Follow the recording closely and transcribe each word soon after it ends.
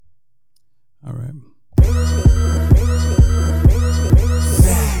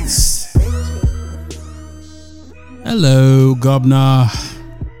Hello, Governor.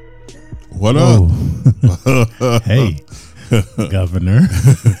 What up? Hey, Governor.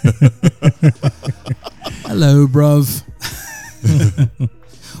 Hello, bruv.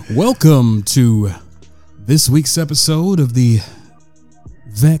 Welcome to this week's episode of the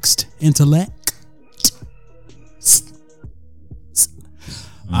Vexed Intellect.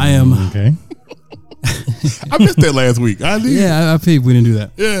 I am. Okay. I missed that last week. I did. Yeah, I figured we didn't do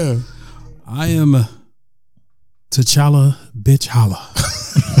that. Yeah. I am T'Challa Bitch Holla.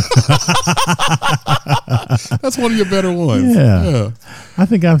 That's one of your better ones. Yeah. I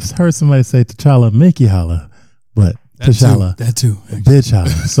think I've heard somebody say T'Challa Mickey Holla, but T'Challa That too. Bitch Holla.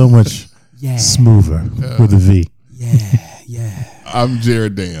 So much smoother with a V. Yeah. I'm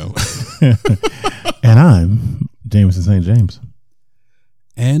Jared Dam. And I'm Jameson St. James.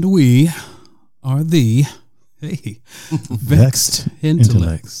 And we are the Vexed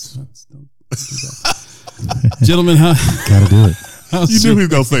Intellects. Gentlemen, Gotta do it. You knew he was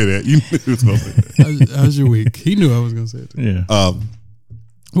going to say that. How's your week? He knew I was going to say it too. Yeah.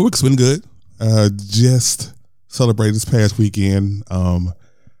 Work's been good. Just celebrated this past weekend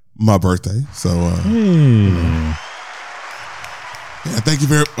my birthday. So, yeah, thank you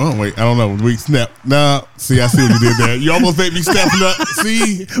very much. Oh, wait, I don't know. We snap. Nah, see, I see what you did there. You almost made me snapping up.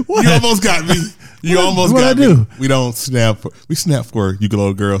 See? What? You almost got me. You almost got me. Do? We don't snap. We snap for you,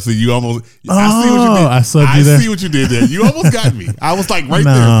 little girl. See, you almost. I see what you did. I subbed you there. I see what you did there. You almost got me. I was like right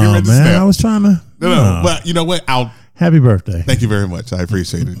No, there. You're ready to man, snap. I was trying to. No. But you know what? Happy birthday. Thank you very much. I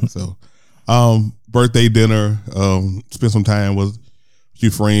appreciate it. So, birthday dinner. Spent some time with a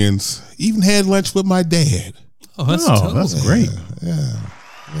few friends. Even had lunch with my dad. Oh, that's great. Yeah.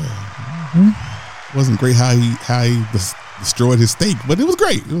 Wasn't great how he destroyed his steak, but it was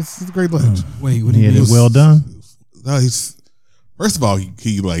great. It was a great lunch. Wait, what do you He mean? had it well done. No, first of all,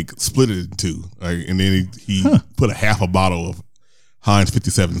 he like split it in two, and then he put a half a bottle of Heinz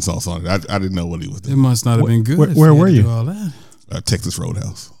 57 sauce on it. I didn't know what he was It doing. must not have been good. Where were you? Do all that. Texas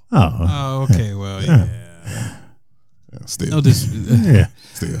Roadhouse. Oh, okay. Well, yeah. Still. No, this. Yeah.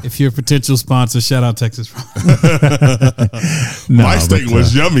 Still. If you're a potential sponsor, shout out Texas. No, My steak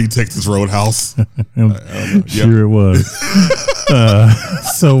was yummy, Texas Roadhouse. Sure it was.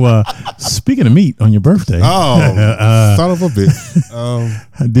 So speaking of meat on your birthday. Oh, son of a bitch.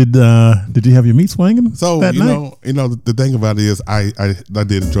 Did you have your meat swinging? So that you night? know the thing about it is I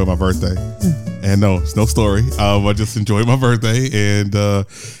did enjoy my birthday, and no, it's no story. I just enjoyed my birthday, and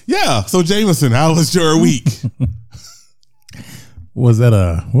So Jameson, how was your week? Was that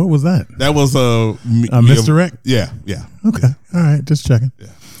what was that? That was a misdirect? Yeah. Okay. All right. Just checking. Yeah.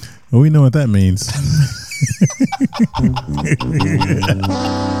 Well, we know what that means.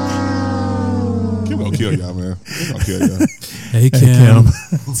 Kim gonna kill y'all, man. Kim gonna kill y'all. Hey, Kim.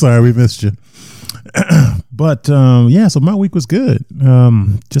 Sorry, we missed you. But so my week was good.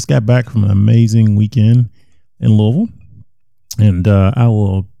 Just got back from an amazing weekend in Louisville, and I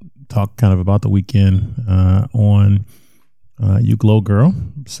will talk kind of about the weekend on You Glow Girl.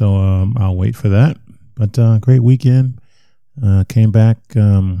 So I'll wait for that. But great weekend. Came back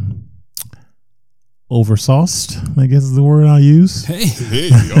oversauced, I guess is the word I'll use.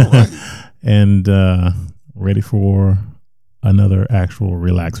 Hey, all right. And ready for another actual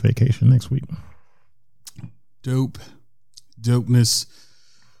relaxed vacation next week. Dopeness.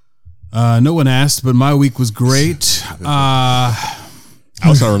 No one asked, but my week was great. I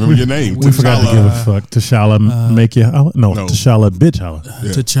was trying to remember your name. We forgot to give a fuck. T'Challa make you holla? No, T'Challa bitch holla.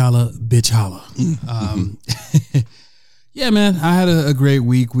 T'Challa Bitch Holla. Yeah, man, I had a great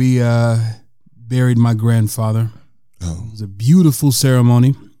week. We buried my grandfather. Oh. It was a beautiful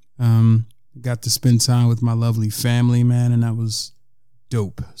ceremony. Got to spend time with my lovely family, man, and that was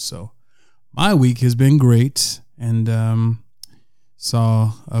dope. So my week has been great, and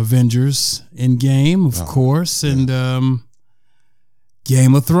saw Avengers Endgame, of course, and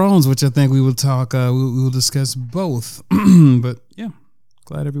Game of Thrones, which I think we will talk. We will discuss both. But yeah,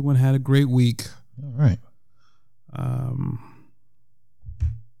 glad everyone had a great week. All right.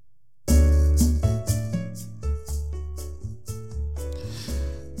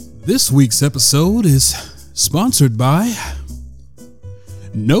 This week's episode is sponsored by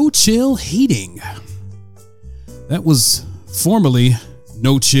No Chill Heating. That was formerly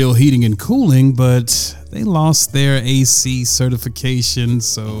No Chill Heating and Cooling, but they lost their AC certification,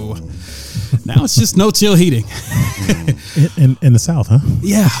 so now it's just No Chill Heating. In the South, huh?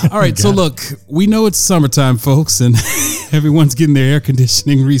 Yeah. All right. So look, we know it's summertime, folks, and everyone's getting their air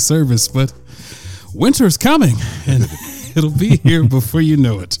conditioning reserviced, but winter's coming, and it'll be here before you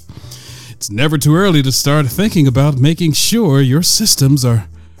know it. It's never too early to start thinking about making sure your systems are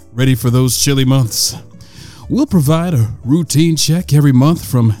ready for those chilly months. We'll provide a routine check every month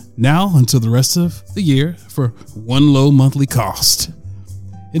from now until the rest of the year for one low monthly cost.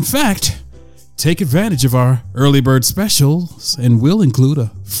 In fact, take advantage of our early bird specials and we'll include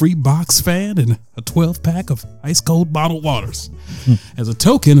a free box fan and a 12-pack of ice-cold bottled waters as a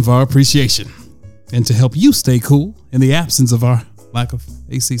token of our appreciation and to help you stay cool in the absence of our lack of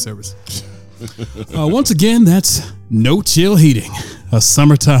AC service. Once again, that's No Chill Heating, a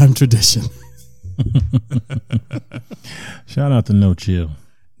summertime tradition. Shout out to No Chill.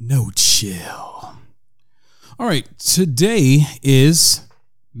 No Chill. All right, today is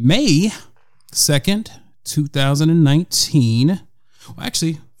May 2nd, 2019. Well,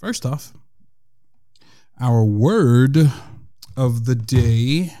 actually, first off, our word of the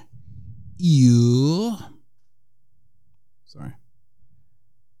day is... Sorry.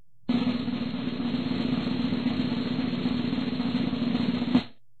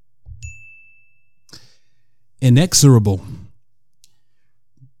 Inexorable.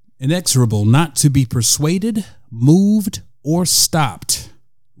 Inexorable, not to be persuaded, moved, or stopped.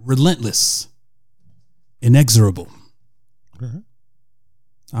 Relentless. Inexorable. Okay.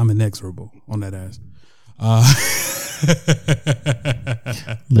 I'm inexorable on that ass.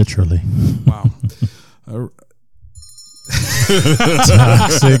 Literally. Wow.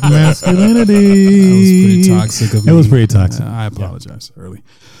 Toxic masculinity. That was pretty toxic of me. It was pretty toxic. I apologize early.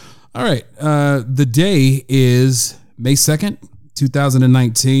 All right. The day is May 2nd,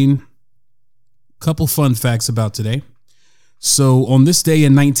 2019. Couple fun facts about today. So on this day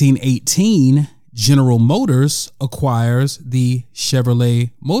in 1918, General Motors acquires the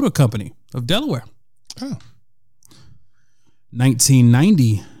Chevrolet Motor Company of Delaware. Oh.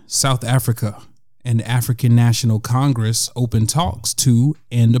 1990, South Africa and African National Congress open talks to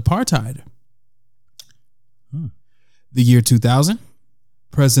end apartheid. The year 2000,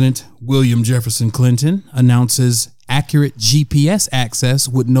 President William Jefferson Clinton announces accurate GPS access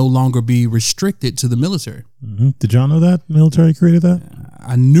would no longer be restricted to the military. Mm-hmm. Did y'all know that military created that?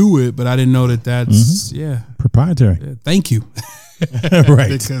 I knew it, but I didn't know that that's, Proprietary. Yeah, thank you.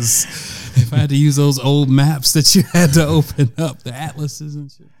 Right. Because if I had to use those old maps that you had to open up, the atlases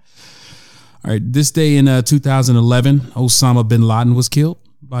and shit. All right, this day in 2011, Osama bin Laden was killed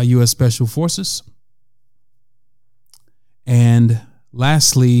by U.S. Special Forces. And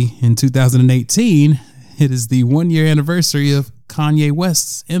lastly, in 2018, it is the 1-year anniversary of Kanye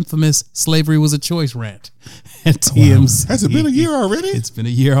West's infamous "Slavery Was a Choice" rant at TMZ. Has it been a year already? It's been a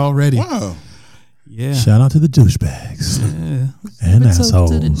year already. Wow. Yeah. Shout out to the douchebags and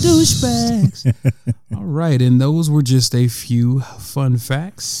assholes. To the douchebags. All right, and those were just a few fun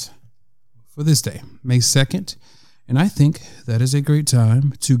facts for this day, May 2nd. And I think that is a great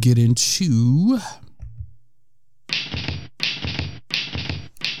time to get into...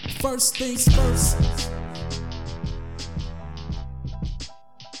 First things first.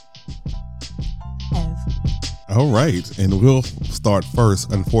 All right. And we'll start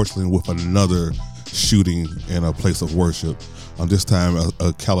first, unfortunately, with another shooting in a place of worship. This time,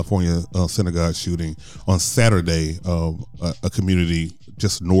 a California synagogue shooting. On Saturday, a community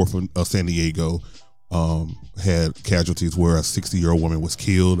just north of San Diego had casualties where a 60-year-old woman was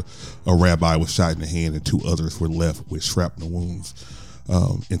killed, a rabbi was shot in the hand, and 2 others were left with shrapnel wounds.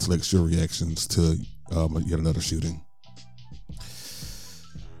 Intellectual reactions to yet another shooting.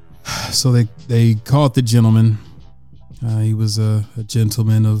 So they caught the gentleman. He was a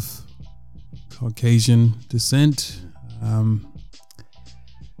gentleman of Caucasian descent.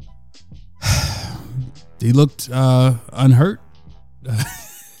 He looked unhurt.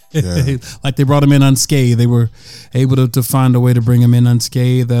 Yeah. Like they brought him in unscathed. They were able to find a way to bring him in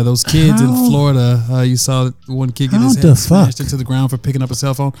unscathed. Those kids in Florida, you saw one kid get his head smashed into the ground for picking up a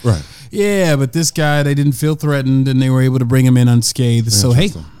cell phone. Right. Yeah, but this guy, they didn't feel threatened and they were able to bring him in unscathed. So,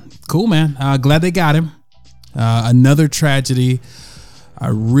 hey, cool, man. Glad they got him. Another tragedy. I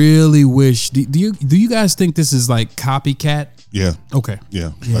really wish. Do you guys think this is like copycat? Yeah. Okay.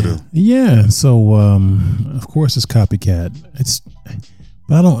 Yeah, I do. Yeah. So, of course, it's copycat.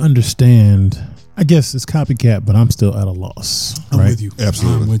 But I don't understand. I guess it's copycat, but I'm still at a loss. I'm right? with you.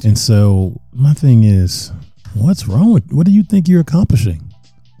 Absolutely. I'm with you. And so my thing is, what's wrong with? What do you think you're accomplishing?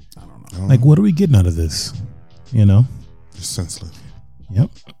 I don't know. Like, what are we getting out of this? You know? It's senseless.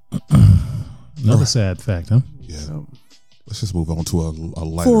 Yep. Another sad fact, huh? Yeah. Let's just move on to a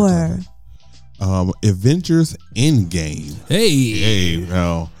lighter topic. Avengers Endgame. Hey.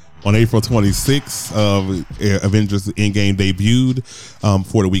 Now, on April 26th, Avengers Endgame debuted.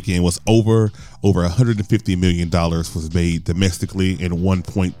 For the weekend was over $150 million was made domestically and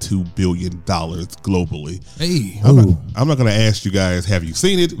 $1.2 billion globally. Hey. I'm not going to ask you guys, have you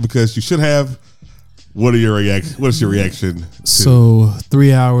seen it? Because you should have. What are your reaction? What's your reaction? So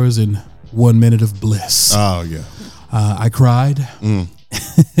 3 hours and 1 minute of bliss. Oh yeah. I cried.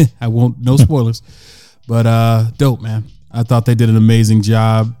 I won't. No spoilers. But dope, man. I thought they did an amazing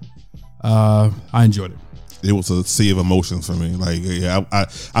job. I enjoyed it. It was a sea of emotions for me. Like, yeah, I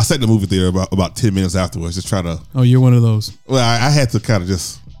sat in the movie theater about 10 minutes afterwards, just trying to. Oh, you're one of those. Well, I had to kind of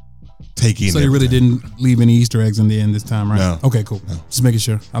just take in. So you really didn't leave any Easter eggs in the end this time, right? No. Okay, cool. No. Just making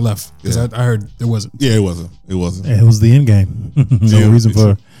sure. I left because I heard there wasn't. Yeah, it wasn't. It wasn't. It was the end game. No reason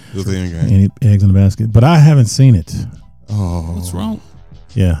for it was the end game. Any eggs in the basket. But I haven't seen it. Oh, what's wrong?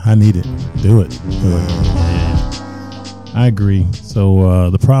 Yeah, I need it. Do it. I agree. So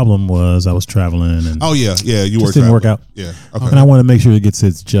the problem was I was traveling and you were just didn't work out. Yeah, okay. And I want to make sure it gets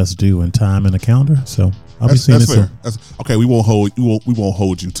its just due in time in the calendar. So I'll be seeing it soon. Okay, we won't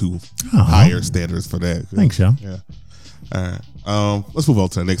hold you to higher standards for that. Thanks, y'all. Yeah. All right. Let's move on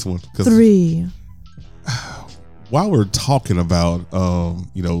to the next one. 3. While we're talking about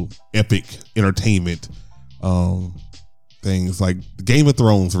epic entertainment, things like the Game of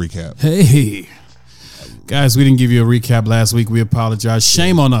Thrones recap. Hey. Guys, we didn't give you a recap last week. We apologize.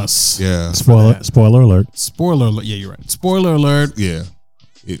 Shame on us. Yeah. Spoiler alert. Spoiler alert. Yeah, you're right. Spoiler alert. Yeah.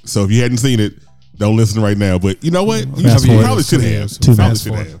 So if you hadn't seen it, don't listen right now. But you know what? You probably should have.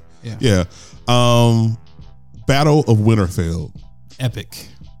 Yeah. Battle of Winterfell. Epic.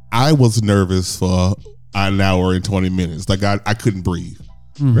 I was nervous for an hour and 20 minutes. Like I couldn't breathe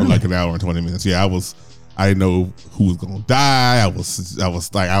for like an hour and 20 minutes. Yeah, I didn't know who was gonna die. I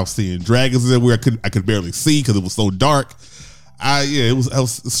was seeing dragons everywhere. I could barely see because it was so dark. It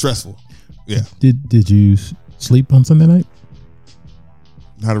was stressful. Yeah. Did you sleep on Sunday night?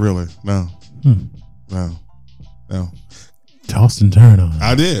 Not really. No. No. Tossed and turned on.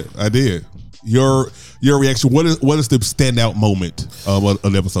 I did. Your reaction. What is the standout moment of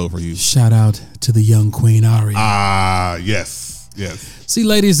an episode for you? Shout out to the young Queen Arya. Yes. See,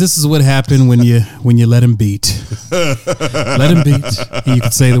 ladies, this is what happened when you let him beat. Let him beat, and you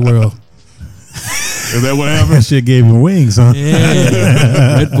can say the world. Is that what happened? That shit gave him wings, huh?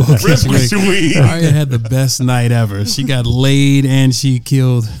 Yeah. Red Bull gets your wings. Arya had the best night ever. She got laid and she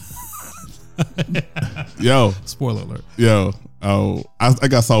killed. Yo. Spoiler alert. Yo. Oh,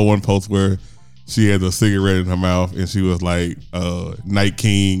 I saw one post where she had a cigarette in her mouth and she was like, Night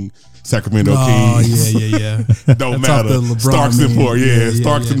King, Sacramento Kings. Yeah. Don't matter. Starks and poor.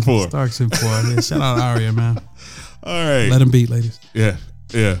 Starks and poor. Starks and poor. Yeah, shout out Arya, man. All right. Let him beat, ladies. Yeah.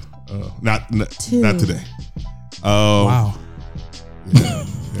 Not today. Wow.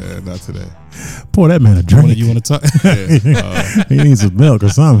 Yeah, not today. Pour that man a drink. You want to talk? Yeah, he needs some milk or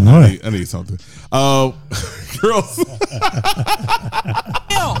something. I need something. Girls.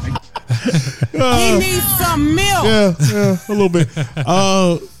 He needs some milk. Yeah, a little bit.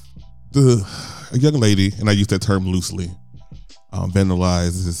 A young lady, and I use that term loosely,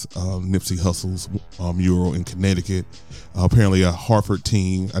 vandalizes Nipsey Hussle's mural in Connecticut. Apparently, a Hartford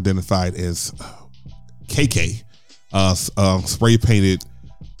teen identified as KK spray painted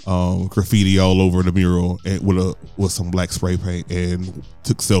graffiti all over the mural and with some black spray paint and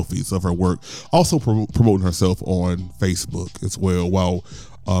took selfies of her work. Also promoting herself on Facebook as well, while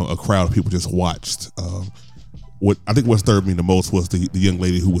a crowd of people just watched. What disturbed me the most was the young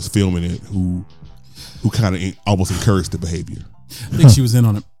lady who was filming it, who kind of almost encouraged the behavior. I think she was in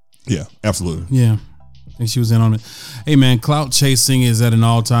on it. Yeah, absolutely. Yeah, I think she was in on it. Hey, man, clout chasing is at an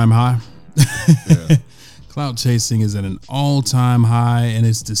all-time high. Yeah. Clout chasing is at an all-time high, and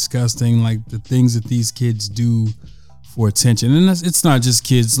it's disgusting. Like the things that these kids do for attention, and it's not just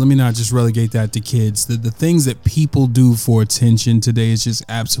kids. Let me not just relegate that to kids. The things that people do for attention today is just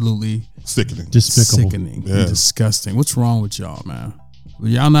absolutely sickening, and disgusting. What's wrong with y'all, man?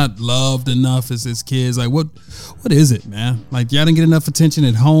 Y'all not loved enough as kids? Like what is it, man? Like y'all didn't get enough attention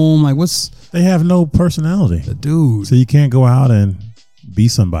at home? Like they have no personality, dude. So you can't go out and be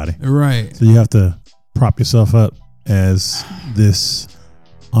somebody, right? So you have to prop yourself up as this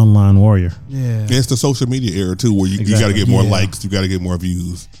online warrior. Yeah, it's the social media era too, where you got to get more likes, you got to get more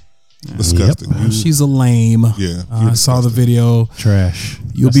views. Disgusting. Yep. She's a lame. Yeah, I saw the video. Trash.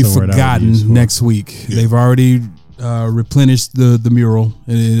 You'll be forgotten next week. Yeah. They've already replenished the mural,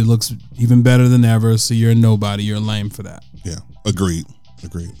 and it looks even better than ever. So you're a nobody. You're lame for that. Yeah, agreed.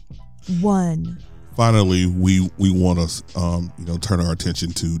 1. Finally, we want to turn our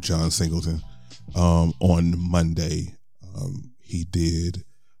attention to John Singleton. On Monday, he did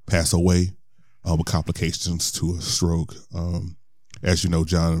pass away with complications to a stroke. As you know,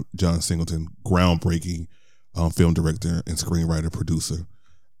 John Singleton, groundbreaking film director and screenwriter producer.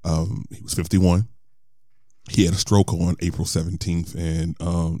 He was 51. He had a stroke on April 17th, and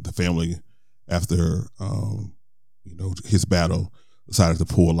the family after his battle, decided to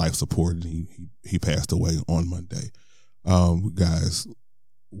pull life support, and he passed away on Monday. Guys,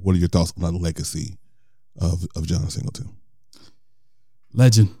 what are your thoughts on the legacy of John Singleton?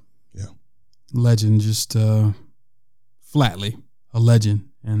 Legend. Yeah. Legend, just flatly a legend.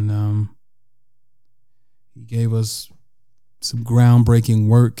 And he gave us some groundbreaking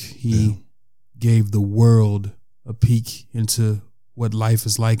work. He gave the world a peek into what life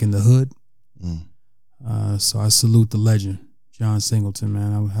is like in the hood. So I salute the legend, John Singleton,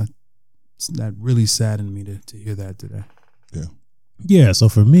 man. That really saddened me to hear that today. Yeah. Yeah, so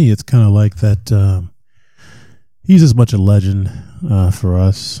for me, it's kind of like that. He's as much a legend for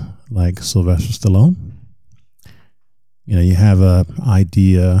us like Sylvester Stallone. You know, you have a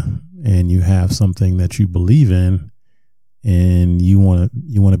idea and you have something that you believe in, and you want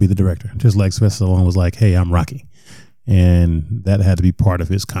to be the director. Just like Sylvester Stallone was like, "Hey, I'm Rocky," and that had to be part of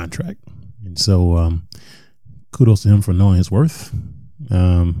his contract. And so, kudos to him for knowing his worth,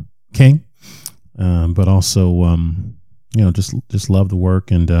 King. But also, just love the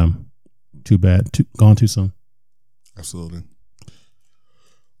work, and too bad, gone too soon. Absolutely.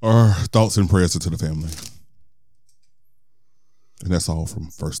 Our thoughts and prayers are to the family. And that's all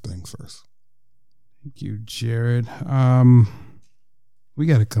from First Things First. Thank you, Jared. We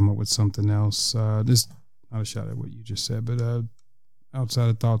got to come up with something else. This not a shot at what you just said, but outside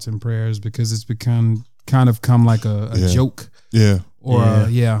of thoughts and prayers, because it's become kind of come like a joke. Yeah. Or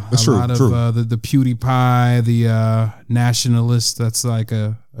That's a true, lot of the PewDiePie, the nationalists. That's like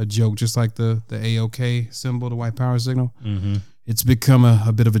a joke, just like the AOK symbol, the white power signal. Mm-hmm. It's become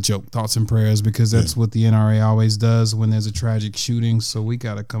a bit of a joke, thoughts and prayers, because that's what the NRA always does when there's a tragic shooting. So we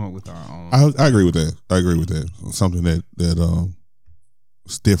got to come up with our own. I agree with that. Something that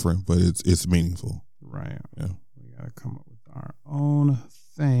is different, but it's meaningful. Right. Yeah. We got to come up with our own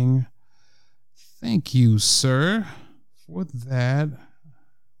thing. Thank you, sir, for that.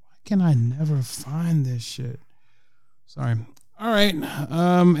 Why can I never find this shit? Sorry. All right.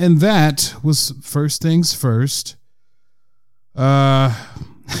 And that was First Things First.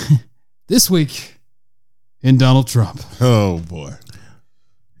 This week in Donald Trump. Oh boy,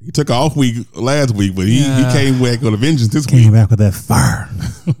 he took an off week last week, but he came back on Avengers this week. Came back with that fire.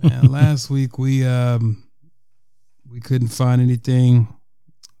 Man, last week we couldn't find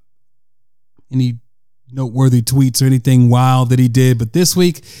any noteworthy tweets or anything wild that he did, but this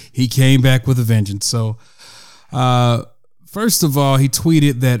week he came back with a vengeance. So, first of all, he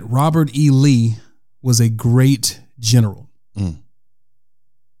tweeted that Robert E. Lee was a great general.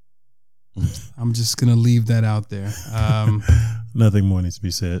 I'm just going to leave that out there. Nothing more needs to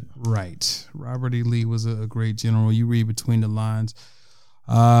be said. Right. Robert E. Lee was a great general. You read between the lines.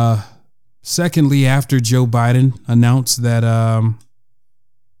 Secondly, after Joe Biden announced that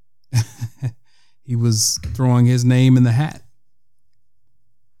he was throwing his name in the hat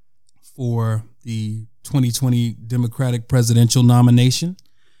for the 2020 Democratic presidential nomination,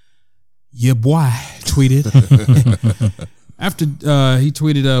 your boy tweeted. After he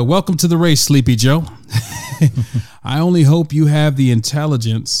tweeted, "Welcome to the race, Sleepy Joe. I only hope you have the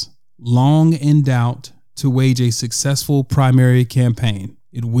intelligence long in doubt to wage a successful primary campaign.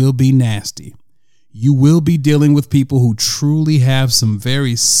 It will be nasty. You will be dealing with people who truly have some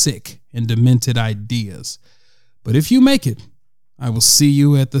very sick and demented ideas. But if you make it, I will see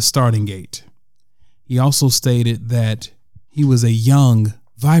you at the starting gate." He also stated that he was a young,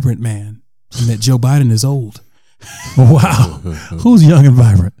 vibrant man and that Joe Biden is old. Wow. Who's young and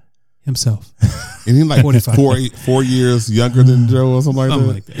vibrant? Himself. And he's like 4 years younger than Joe or something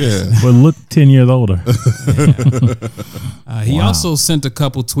like that. Yeah. But look 10 years older. He also sent a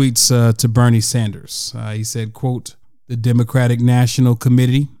couple tweets to Bernie Sanders. He said, quote, "The Democratic National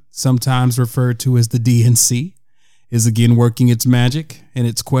Committee, sometimes referred to as the DNC, is again working its magic in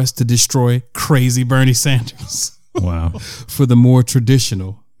its quest to destroy crazy Bernie Sanders." Wow. For the more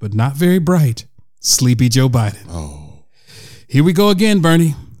traditional, but not very bright, sleepy Joe Biden. Oh. Here we go again,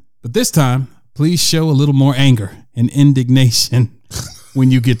 Bernie. But this time, please show a little more anger and indignation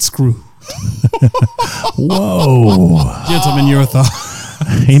when you get screwed. Whoa. Gentlemen, your thought.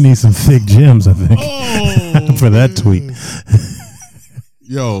 He needs some thick gems, I think, for that tweet.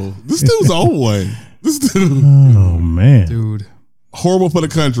 Yo, this dude's on one. This dude. Oh, man. Dude. Horrible for the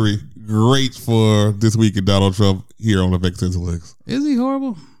country. Great for this week in Donald Trump here on Effects Intellects. Is he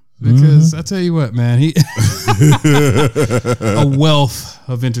horrible? Because I tell you what, man, he a wealth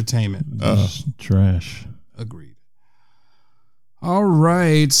of entertainment. Trash. Agreed. All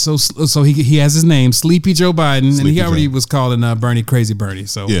right, so he has his name, Sleepy Joe Biden, and he already was calling Bernie Crazy Bernie.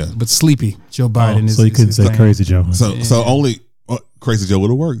 So yeah, but Sleepy Joe Biden is. So he couldn't say Crazy Joe. So only Crazy Joe would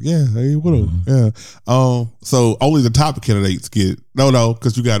have worked. Yeah, he would have. Yeah. So only the top candidates get no,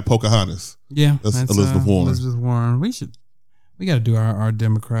 because you got Pocahontas. Yeah, that's Elizabeth Warren. Elizabeth Warren. We got to do our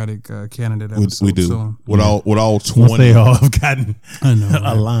Democratic candidate episode. We do. So, with all 20. Once they all have gotten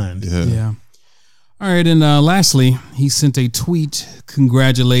aligned. Yeah. All right, and lastly, he sent a tweet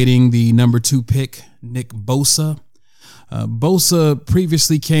congratulating the number 2 pick, Nick Bosa. Bosa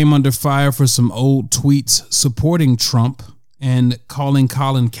previously came under fire for some old tweets supporting Trump and calling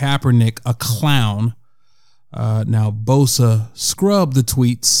Colin Kaepernick a clown. Now, Bosa scrubbed the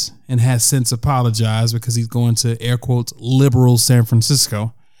tweets and has since apologized because he's going to, air quotes, liberal San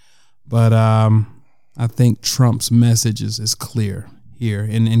Francisco. But I think Trump's message is clear here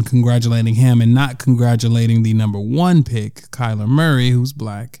in congratulating him and not congratulating the number 1 pick, Kyler Murray, who's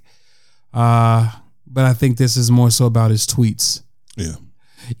black. But I think this is more so about his tweets. Yeah.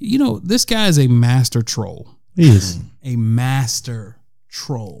 You know, this guy is a master troll. He is. A master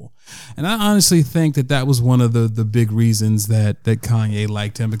troll. And I honestly think that was one of the big reasons that Kanye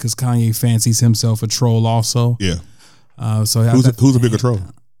liked him, because Kanye fancies himself a troll also. Yeah. So who's a bigger troll?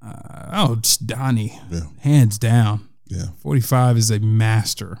 Just Donnie. Yeah. Hands down. Yeah. 45 is a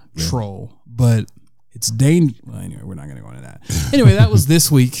master troll, but it's dangerous. Well, anyway, we're not going to go into that. Anyway, that was this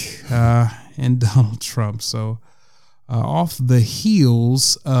week in Donald Trump. So off the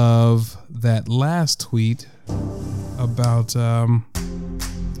heels of that last tweet about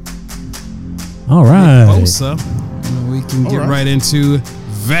all right, Bosa, we can get right into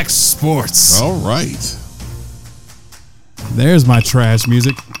Vex Sports. All right. There's my trash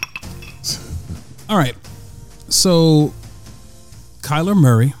music. All right. So Kyler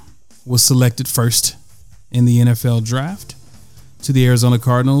Murray was selected first in the NFL draft to the Arizona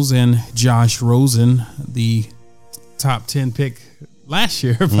Cardinals, and Josh Rosen, the top 10 pick last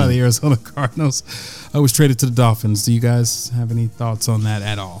year by the Arizona Cardinals, was traded to the Dolphins. Do you guys have any thoughts on that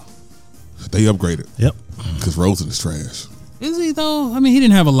at all? They upgraded. Yep. Because Rosen is trash. Is he though? I mean, he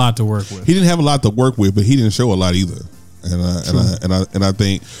didn't have a lot to work with. He didn't have a lot to work with, but he didn't show a lot either. And I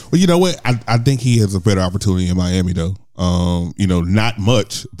think, well, you know what? I think he has a better opportunity in Miami though. Not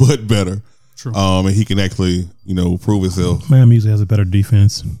much, but better. True. And he can actually, prove himself. Miami usually has a better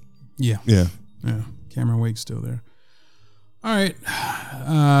defense. Yeah. Yeah. Yeah. Cameron Wake's still there. All right.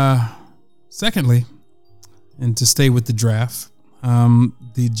 Secondly, and to stay with the draft,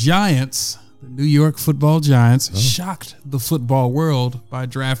 the Giants, the New York Football Giants, shocked the football world by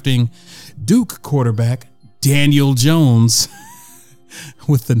drafting Duke quarterback Daniel Jones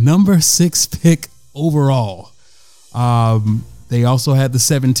with the number 6 pick overall. They also had the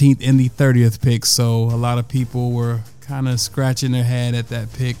 17th and the 30th pick, so a lot of people were kind of scratching their head at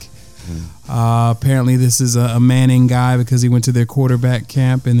that pick. Apparently this is a Manning guy because he went to their quarterback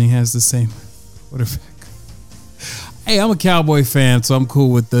camp and he has the same quarterback. Hey, I'm a Cowboy fan, so I'm cool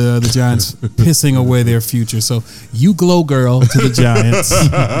with the Giants pissing away their future. So you glow, girl, to the Giants.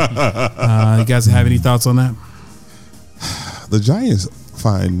 You guys have any thoughts on that? The Giants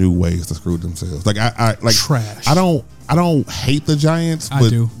find new ways to screw themselves. Like I like trash. I don't hate the Giants, but I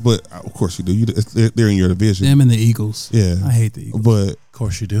do. But of course you do. They're in your division. Them and the Eagles. Yeah, I hate the Eagles. But Of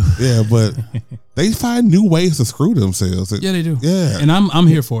course you do. yeah, but they find new ways to screw themselves. Yeah, they do. Yeah, And I'm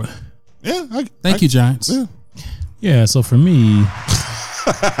here for it. yeah. Thank you, Giants. Yeah. Yeah, so for me,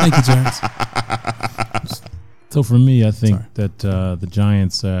 Thank you, Giants. I think that the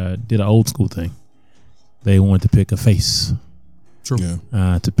Giants did an old school thing. They wanted to pick a face. True.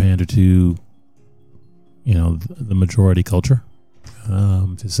 Yeah. To pander to, the majority culture.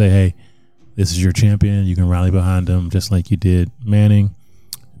 To say, hey, this is your champion. You can rally behind him just like you did Manning.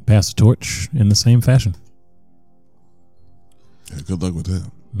 Pass the torch in the same fashion. Yeah, good luck with that.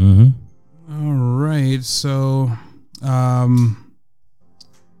 Mm-hmm. All right. So,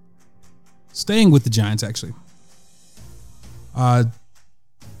 staying with the Giants, actually. One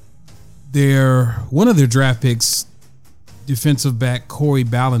of their draft picks, defensive back Corey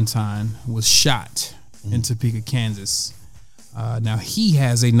Ballantyne, was shot in Topeka, Kansas. Now he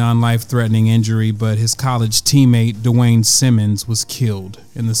has a non-life-threatening injury, but his college teammate Dwayne Simmons was killed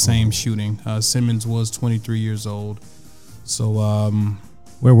in the same shooting. Simmons was 23 years old. So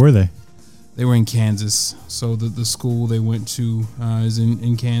Where were they? they were in Kansas. So the school they went to is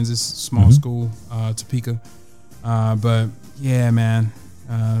in Kansas, small school, Topeka. But yeah, man,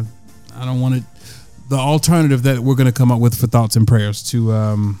 I don't want to. The alternative that we're going to come up with for thoughts and prayers to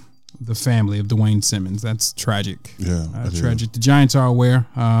the family of Dwayne Simmons. That's tragic. Yeah, tragic. The Giants are aware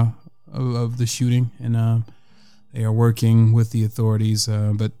of the shooting, and they are working with the authorities.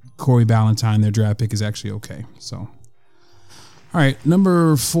 But Corey Ballantyne, their draft pick, is actually okay. So, all right,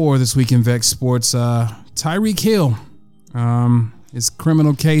 number 4 this week in Vex Sports, Tyreek Hill. His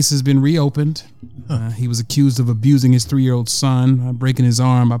criminal case has been reopened. He was accused of abusing his 3-year-old son, breaking his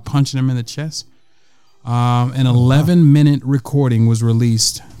arm by punching him in the chest. An 11-minute recording was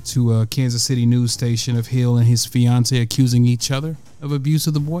released to a Kansas City news station of Hill and his fiance accusing each other of abuse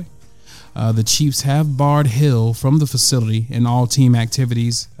of the boy. The Chiefs have barred Hill from the facility and all team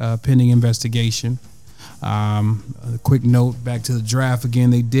activities pending investigation. A quick note back to the draft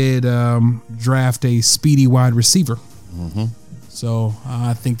again. They did draft a speedy wide receiver. Mm-hmm. So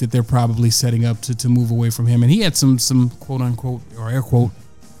I think that they're probably setting up to move away from him. And he had some quote unquote or air quote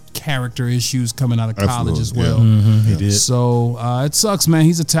character issues coming out of college as well. Yeah. Mm-hmm, he did. So it sucks, man.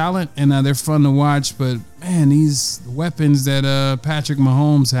 He's a talent, and they're fun to watch. But man, these weapons that Patrick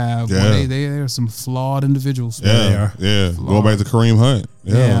Mahomes have, boy, they are some flawed individuals. Yeah, Going back to Kareem Hunt.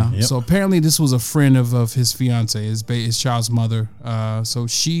 Yeah. Yep. So apparently, this was a friend of his fiance, his child's mother. So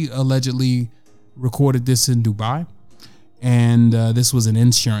she allegedly recorded this in Dubai, and this was an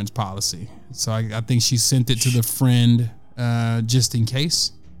insurance policy. So I think she sent it to the friend just in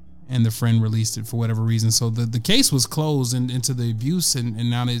case. And the friend released it for whatever reason. So the case was closed into the abuse, and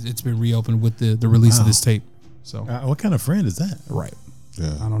now it's been reopened with the release of this tape. So what kind of friend is that? right.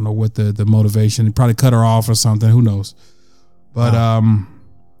 Yeah. I don't know what the motivation. He probably cut her off or something. Who knows? But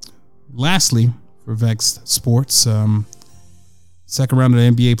lastly, for Vex Sports, second round of the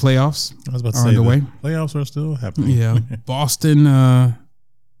NBA playoffs I was about to are say underway. the playoffs are still happening. Yeah, Boston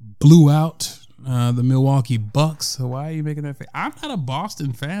blew out the Milwaukee Bucks. So why are you making that face? I'm not a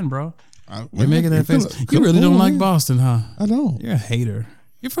Boston fan, bro. You're making that face. You really don't like Boston, huh? I don't. You're a hater.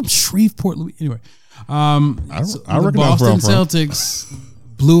 You're from Shreveport, Louisiana. Anyway, I the recognize Boston where I'm from. Celtics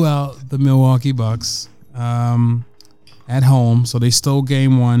blew out the Milwaukee Bucks at home, so they stole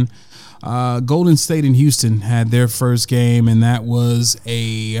game one. Golden State and Houston had their first game, and that was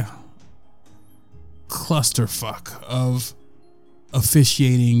a clusterfuck of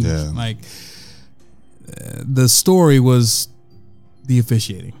officiating. Yeah. Like the story was the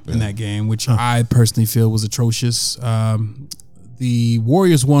officiating in that game, which I personally feel was atrocious. The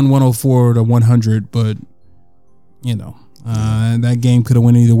Warriors won 104-100, but that game could have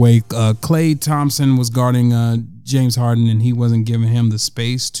went either way. Klay Thompson was guarding James Harden, and he wasn't giving him the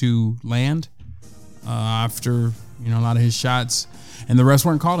space to land after a lot of his shots, and the refs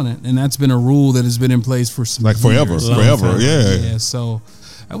weren't calling it. And that's been a rule that has been in place for some forever, years. forever. Yeah. Yeah, so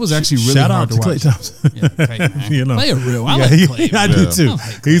that was actually really Shout hard out to to watch. Klay Thompson. Yeah, Klay, man. Klay a real. I like Klay. I man. do too. I like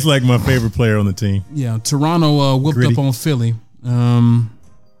Klay. He's like my favorite player on the team. Yeah, Toronto whooped Gritty. up on Philly.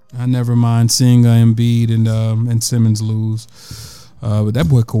 I never mind seeing Embiid and Simmons lose. But that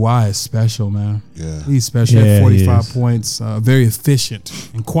boy Kawhi is special, man. Yeah. He's special. Yeah, He had he 45 is. points. Very efficient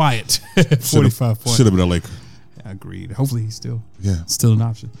and quiet. 45 points. Should have been a Laker. Agreed. Hopefully he's still an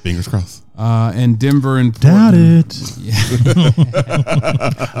option. Fingers crossed. And Denver and Doubt Portland. it.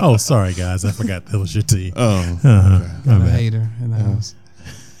 Yeah. Oh, sorry guys, I forgot that was your team. Oh. Got a hater in the house.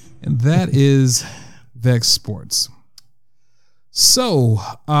 And that is Vex Sports. So,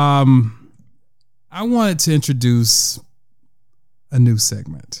 I wanted to introduce a new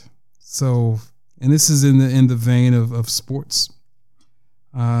segment. So, and this is in the vein of sports.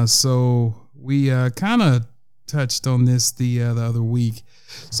 So we kind of touched on this the other week.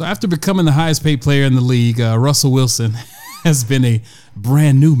 So after becoming the highest paid player in the league, Russell Wilson has been a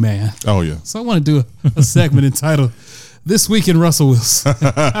brand new man. Oh yeah. So I want to do a segment entitled "This Week in Russell Wilson."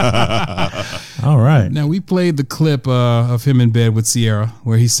 All right. Now, we played the clip of him in bed with Sierra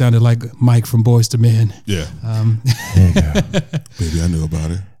where he sounded like Mike from Boys to Men. Yeah. There you go. Baby, I knew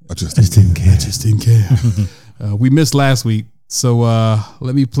about it. I just didn't care. I just didn't care. We missed last week. So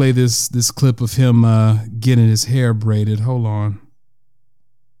let me play this clip of him getting his hair braided. Hold on.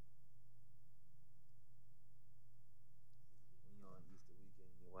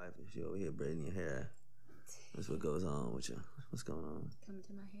 Your wife, if she over here braiding your hair, that's what goes on with you. What's going on? Come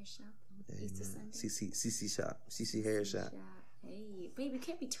to my hair shop on Hey, Easter Sunday. CC shop, CC hair shop. Hey, baby,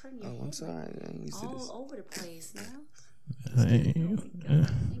 can't be turning your Oh, head I'm sorry. I ain't used to this. all over the place now.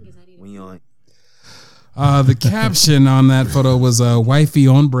 When you on, The caption on that photo was "Wifey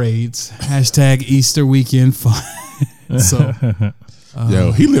on braids." # Easter weekend fun. So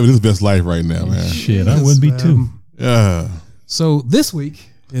Yo, he living his best life right now, man. Shit, I wouldn't be too. Yeah. So this week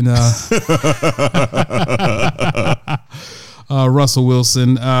in Russell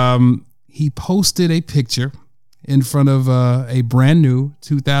Wilson, he posted a picture in front of a brand new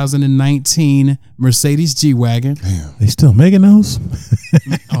 2019 Mercedes G-Wagon. Damn. They still making those?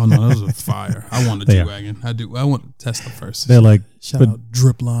 Oh no, those are fire! I want a They are. G-Wagon. I do. I want a Tesla first. They're like, Shout but- out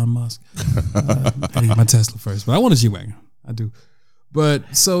Drip Elon Musk. I need my Tesla first, but I want a G-Wagon. I do.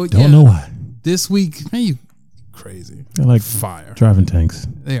 But so don't know why. This week, man, you crazy. They're like Fire. driving tanks.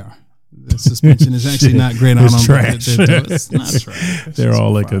 They are. The suspension is actually not great on It's them. trash. It's not trash. It's They're just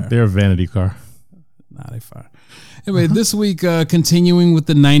all like fire. they're a vanity car. Nah, they fire. Anyway, this week, continuing with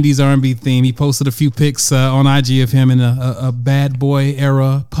the 90s R&B theme, he posted a few pics on IG of him in a bad boy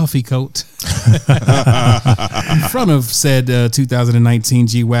era puffy coat in front of said 2019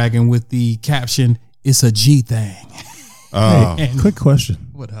 G-Wagon with the caption, "It's a G thing." Hey, quick question.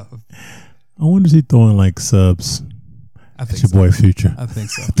 What up? I wonder if he's throwing like subs I at think your so. boy Future. I think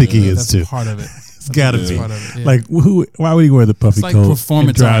so. I think he is That's too. part of it. It's got to That's be. part of it, yeah. Like, why would he wear the puffy It's like coat and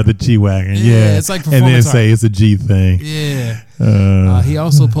performance drive art. the G-Wagon? Yeah, Yeah, it's like and then performance say art. it's a G thing. Yeah. He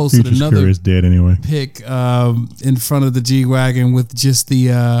also posted Future's another career is dead anyway. pic in front of the G-Wagon with just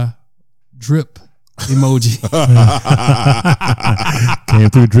the drip emoji. Came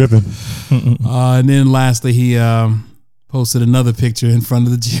through dripping. And then lastly, he posted another picture in front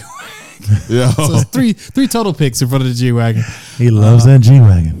of the G-Wagon. Yeah. So it's three total pics in front of the G-Wagon. He loves that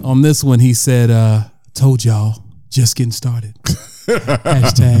G-Wagon. On this one, he said, told y'all, just getting started.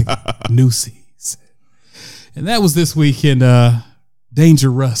 Hashtag new seas. And that was this week in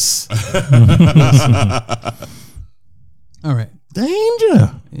Dangerous. All right.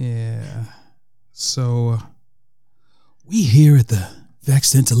 Danger. Yeah. So we here at the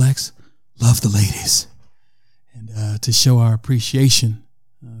Vexed Intellects love the ladies. And to show our appreciation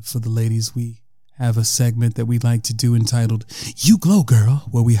for the ladies, we have a segment that we like to do entitled You Glow Girl,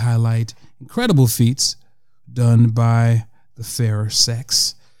 where we highlight incredible feats done by the fairer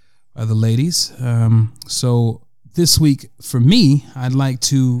sex, by the ladies. So this week, for me, I'd like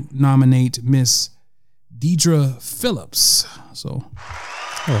to nominate Miss Deidre Phillips. So,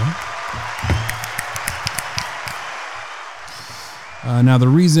 now the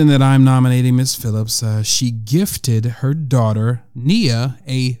reason that I'm nominating Miss Phillips, she gifted her daughter Nia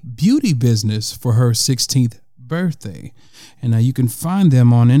a beauty business for her 16th birthday, and you can find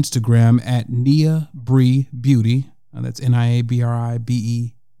them on Instagram at Nia Bree Beauty. That's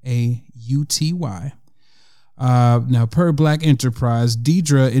NIABRIBEAUTY. Now, per Black Enterprise,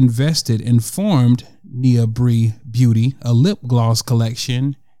 Deidre invested and formed Nia Bree Beauty, a lip gloss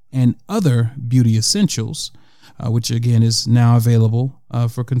collection, and other beauty essentials, which again is now available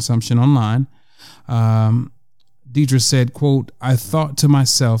for consumption online. Deidre said, quote, "I thought to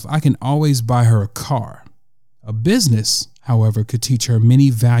myself, I can always buy her a car. A business, however, could teach her many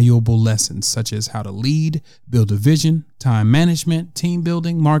valuable lessons, such as how to lead, build a vision, time management, team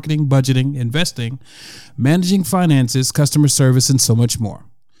building, marketing, budgeting, investing, managing finances, customer service, and so much more.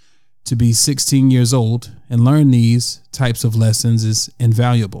 To be 16 years old and learn these types of lessons is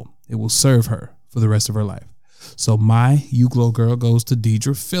invaluable. It will serve her for the rest of her life." So my You Glow Girl goes to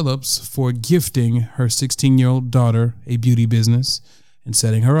Deidre Phillips for gifting her 16-year-old daughter a beauty business and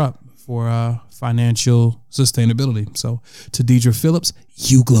setting her up for financial sustainability. So to Deidre Phillips,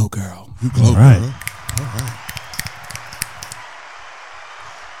 You Glow Girl. You glow, All right. girl.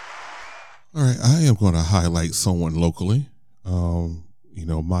 All right. I am going to highlight someone locally.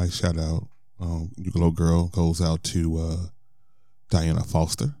 My shout out, You Glow Girl, goes out to Diana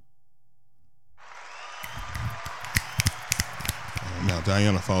Foster. Now,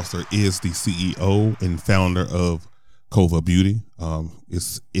 Diana Foster is the CEO and founder of Kova Beauty.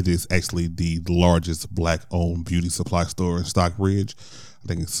 It is actually the largest Black-owned beauty supply store in Stockbridge. I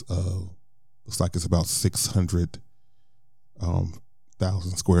think it's looks like it's about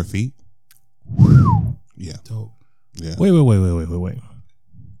 600,000 square feet. Yeah, Dope. yeah. Wait.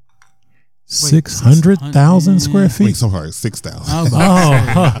 600,000 square Wait, feet. sorry, 6,000. I was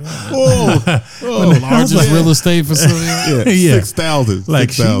about to say, Oh, largest real estate facility. yeah, Yeah. 6,000. Like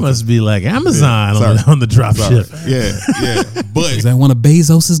she 6,000. must be like Amazon Sorry. on the drop Sorry. ship. Yeah. But Is that one of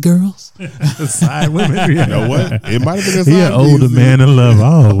Bezos's girls? Side women. you know what? It might have been He an older man in love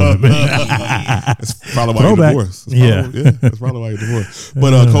all women. That's probably why Throwback. you're divorced. Yeah. That's probably why you're divorced.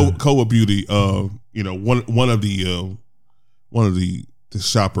 But Koa Beauty, one of the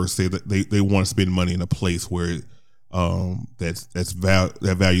shoppers said that they want to spend money in a place where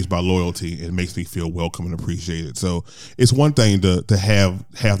that values by loyalty and makes me feel welcome and appreciated. So it's one thing to have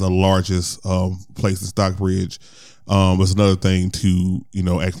the largest place in Stockbridge. It's another thing to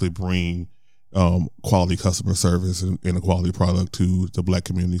actually bring quality customer service and a quality product to the Black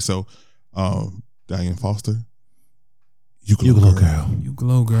community. So Diane Foster, you glow, girl. You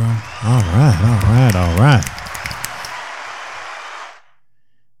Glow Girl. All right.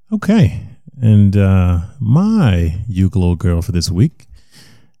 Okay. And my You Glow Girl for this week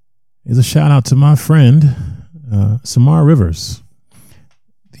is a shout out to my friend, Samar Rivers,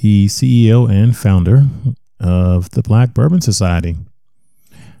 the CEO and founder of the Black Bourbon Society.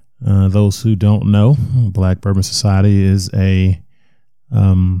 Those who don't know, Black Bourbon Society is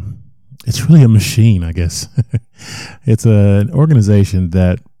it's really a machine, I guess. It's an organization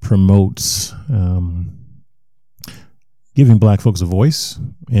that promotes giving Black folks a voice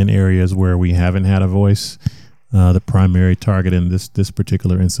in areas where we haven't had a voice. The primary target in this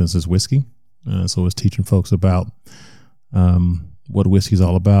particular instance is whiskey. So it's teaching folks about what whiskey's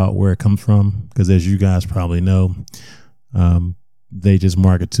all about, where it comes from, because as you guys probably know, they just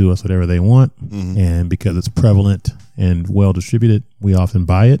market to us whatever they want. Mm-hmm. And because it's prevalent and well distributed, we often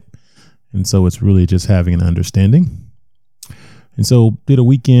buy it. And so it's really just having an understanding. And so did a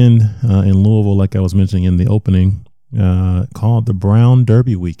weekend in Louisville, like I was mentioning in the opening, called the Brown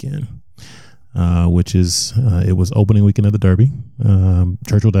Derby Weekend, which is, it was opening weekend of the Derby,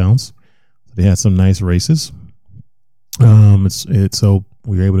 Churchill Downs. They had some nice races. So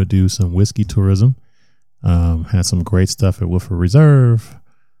we were able to do some whiskey tourism. Had some great stuff at Woodford Reserve,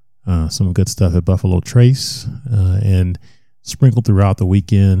 some good stuff at Buffalo Trace, and sprinkled throughout the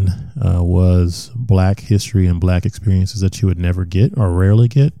weekend was Black history and Black experiences that you would never get or rarely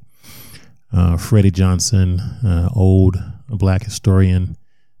get. Freddie Johnson, old Black historian,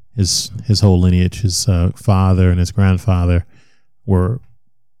 his whole lineage, his father and his grandfather were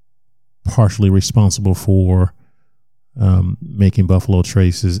partially responsible for making Buffalo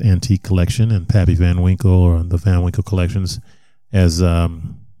Trace's antique collection and Pappy Van Winkle or the Van Winkle collections as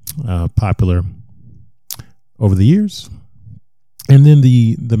popular over the years. And then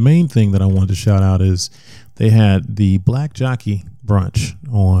the main thing that I wanted to shout out is they had the Black Jockey Brunch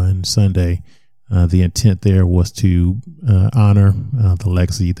on Sunday. The intent there was to honor the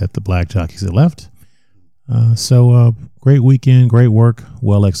legacy that the Black Jockeys had left. So great weekend, great work,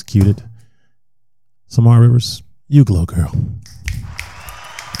 well executed. Samar Rivers, you glow, girl.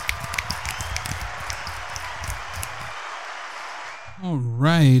 All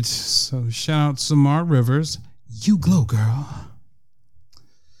right. So shout out Samar Rivers. You glow, girl.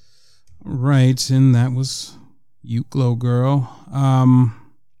 All right. And that was You Glow, girl.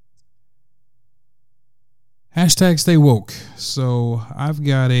 Hashtag stay woke. So I've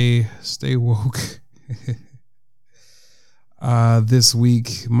got a stay woke this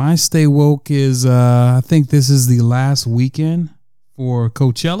week. My stay woke is I think this is the last weekend for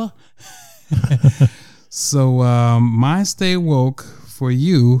Coachella. So my stay woke for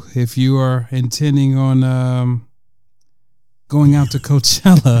you, if you are intending on going out to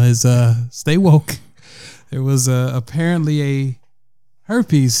Coachella, is stay woke. There was apparently a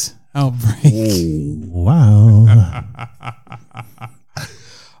herpes outbreak. Wow.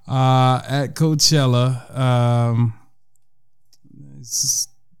 At Coachella.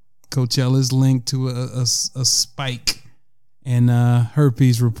 Coachella is linked to a spike in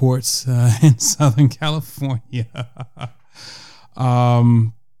herpes reports in Southern California.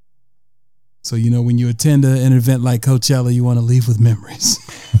 So, when you attend an event like Coachella, you want to leave with memories.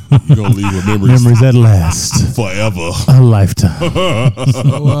 You're going to leave with memories. Memories that last. Forever. A lifetime.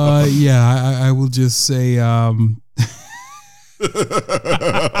 So, I will just say,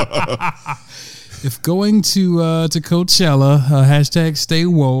 if going to Coachella, hashtag stay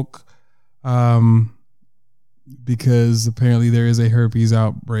woke, because apparently there is a herpes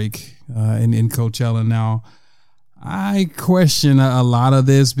outbreak in Coachella now. I question a lot of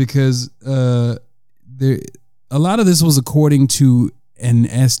this because a lot of this was according to an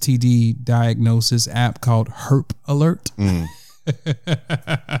STD diagnosis app called Herp Alert. And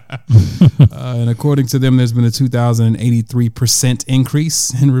according to them, there's been a 2,083%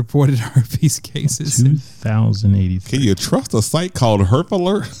 increase in reported herpes cases. 2,083. Can you trust a site called Herp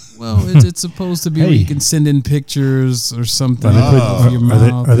Alert? Well, it's supposed to be where you can send in pictures or something.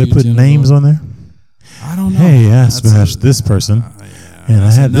 Are they putting names on there? I don't know. Hey, I smashed this person. And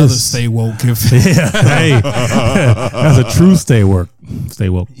I had another this. Stay woke. Hey, that's a true stay woke. Stay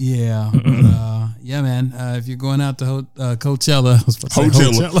woke. Yeah. Yeah, man. If you're going out to Coachella, I was about to say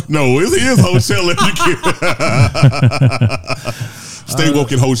Coachella. No, it is Coachella. Stay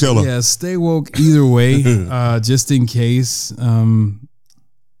woke in Coachella. Yeah, stay woke either way, just in case.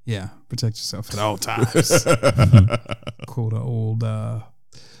 Protect yourself at all times. Quote an old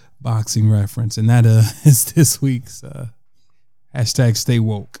boxing reference, and that is this week's hashtag stay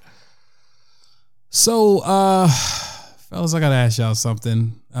woke. So, fellas, I got to ask y'all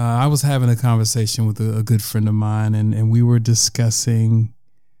something. I was having a conversation with a good friend of mine, and we were discussing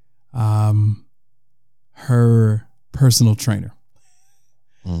her personal trainer.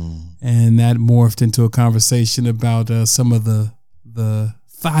 And that morphed into a conversation about some of the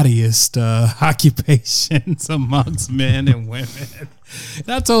thottiest occupations amongst men and women. And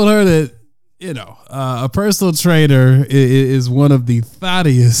I told her that, a personal trainer is one of the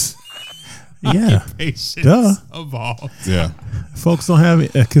thottiest Yeah. patients Duh. of all. Yeah. Folks don't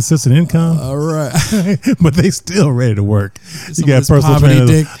have a consistent income, All right. but they still ready to work. You Some of got this personal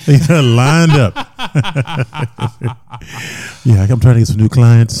poverty trainers lined up. Yeah, I'm trying to get some new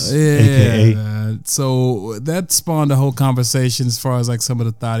clients. AKA. Yeah. So that spawned a whole conversation as far as like some of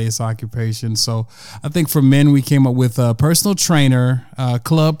the thottiest occupations. So I think for men, we came up with a personal trainer,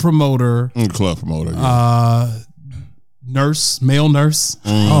 club promoter, Club promoter. Yeah. nurse, male nurse.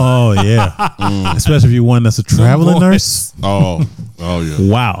 Oh yeah, especially if you're one that's a traveling boys. nurse. Oh yeah.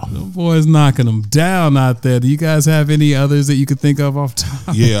 Wow. Boys knocking them down out there. Do you guys have any others that you could think of off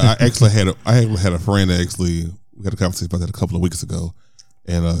top? Yeah, I actually had a friend that actually, we had a conversation about that a couple of weeks ago,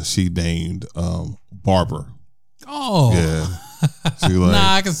 and she named barber. Oh, Yeah, she like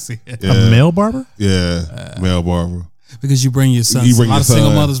nah, I can see it. yeah, A male barber? yeah, male barber. Because you bring your son. You bring a lot your of single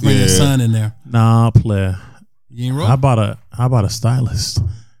son, mothers bring their yeah. son in there. Nah, player. You ain't How wrong. about a stylist,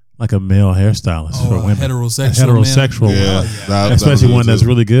 like a male hairstylist for a women? heterosexual, A heterosexual, Yeah, one. Especially one that's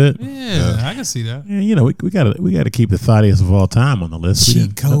really good. Yeah, I can see that. Yeah, we gotta keep the thottiest of all time on the list. We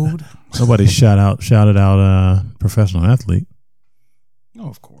Cheat didn't- code. Nobody shouted out professional athlete. Oh,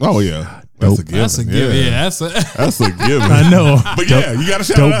 of course. Oh yeah, that's a Dope. given. That's a given. Yeah, that's a That's a given. I know, But yeah, you gotta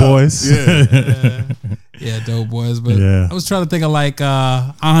shout it dope out. boys. Yeah, yeah, dope boys. But Yeah. I was trying to think of like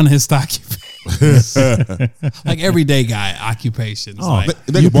honest occupations, like everyday guy occupations. Oh, like,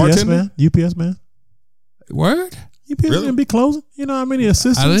 They UPS bartender? man, UPS man, word? UPS Really? man be closing. You know how many I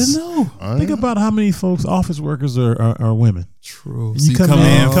assistants? didn't know. Think about how many folks, office workers are women. True. You come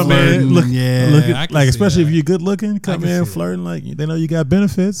in, flirting, look, yeah, look I at, can like see especially that. if you're good looking, come can in see flirting like they know you got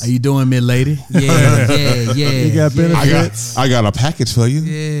benefits. How you doing, mid lady? Yeah, yeah, yeah. You got benefits. I got a package for you.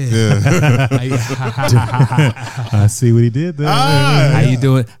 Yeah. I see what he did there. How you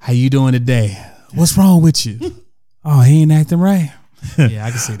doing? How you doing today? What's wrong with you? Oh, he ain't acting right. Yeah, I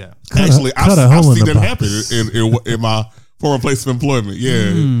can see that. Actually, cut a I've hole in seen the that box. happen in my former place of employment.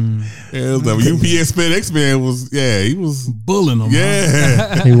 Yeah, yeah, it was the UPS FedEx man was. Yeah, he was. Bullying them. Huh?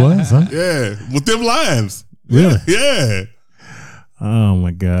 Yeah, He was, huh? yeah, with them lines. Really? Yeah, Oh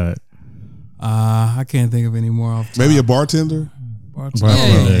my God. I can't think of any more off. maybe a bartender. Bartender.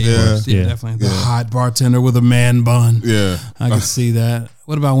 Bartender, Yeah, yeah. definitely. The hot bartender with a man bun. Yeah, I can see that.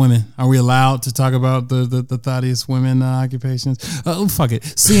 What about women? Are we allowed to talk about the thottiest women occupations? Oh, fuck it.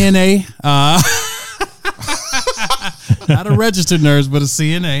 CNA. Not a registered nurse, but a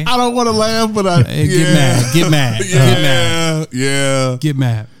CNA. I don't want to laugh, but I Hey, get mad. Get mad. Yeah, Get mad. yeah, Get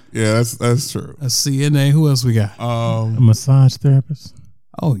mad. yeah. That's true. A CNA. Who else we got? A massage therapist.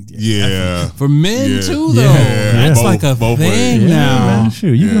 Oh, Yeah, For men Yeah. too, though. Yeah. That's Both- like a both thing ways. now. man.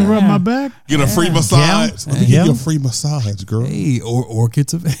 Shoot, you can rub my back. get a free massage. Let me Yeah. give you a free massage, girl. Hey, or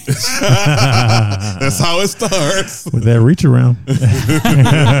orchids of age. That's how it starts. With that reach around.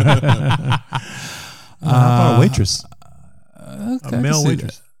 How about a waitress? Okay, A I male can see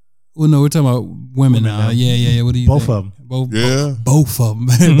waitress. that. Well, no, we're talking about women now. now. Yeah. What do you Both think? of them. Yeah. Both of them.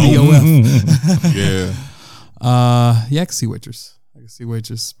 BOF. Yeah. Yeah, I can see waitress. I can see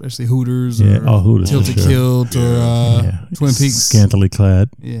waitress, especially Hooters Yeah, or oh, Hooters, for Tilted sure. Kilt or Yeah. Twin Peaks. Scantily clad.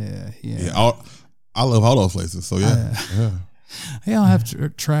 Yeah. Yeah. I love all those places. So yeah. They don't have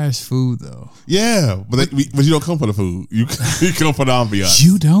trash food though. Yeah. But you don't come for the food. You come for the ambiance.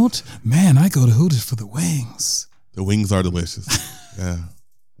 You don't? Man, I go to Hooters for the wings. The wings are delicious. Yeah.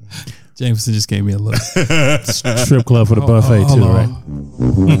 Jameson just gave me a look. Strip club for the buffet hold too, on. right?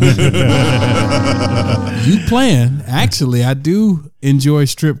 You playing. Actually, I do enjoy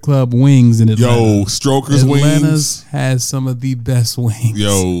strip club wings in Atlanta. Yo, Strokers Atlanta's wings. has some of the best wings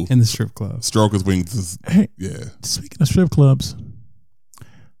Yo. in the strip club. Strokers wings is Hey, yeah. speaking of strip clubs,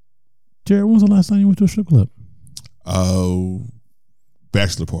 Jared, when was the last time you went to a strip club?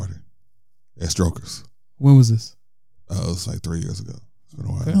 Bachelor party at Strokers. When was this? It was like 3 years ago. It's been a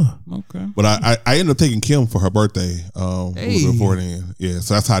while. Okay. But I ended up taking Kim for her birthday. Hey. Before then. Yeah,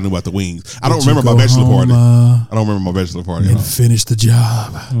 so that's how I knew about the wings. I don't Did you remember my go bachelor home, party. I don't remember my bachelor party at and finish the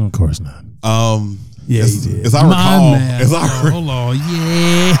job. Of course not. all. Yeah, as, he did. As I recall, as I Hold on. Yeah,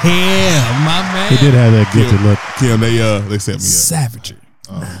 my man. He did have that gifted look. Kim, they set me up. Savagery.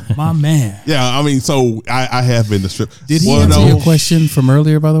 My man. Yeah, I mean, so I have been to strip. Did he Well, answer no, your question from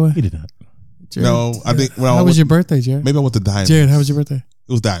earlier, by the way? He did not. Jared, No, I think. Well, how was your birthday, Jared? Maybe I went to Diamonds. Jared, how was your birthday?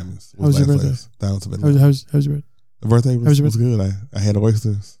 It was Diamonds. How was your birthday? Diamonds. How was your birthday? The birthday how was your was good. I had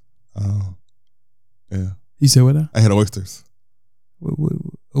oysters. Yeah, You said what now? I had oysters.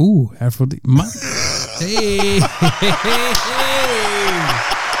 Ooh, Aphrodite. Hey.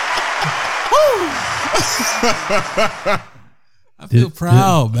 I feel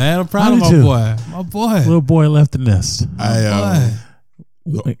proud, man. I'm proud of my boy. My boy. Little boy left the nest. That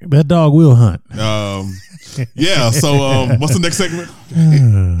dog will hunt. Yeah. So, what's the next segment?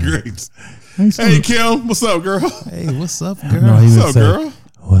 Great. Hey, Kim. What's up, girl? Hey, what's up, girl? No, what's up, girl?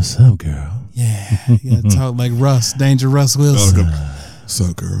 What's up, girl? Yeah. You gotta talk like Russ, Danger Russ Wilson. What's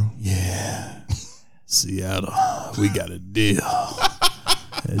up, girl? Yeah. Seattle, we got a deal.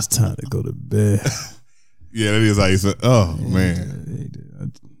 It's time to go to bed. Yeah, that is how you said. Oh, man. I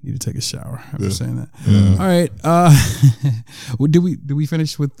need to take a shower after saying that. All right. Did we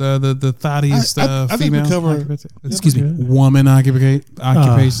finish with the thoughtiest I think we covered. Excuse me, woman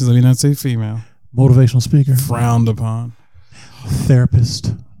occupations. Let me not say female. Motivational speaker. Frowned upon.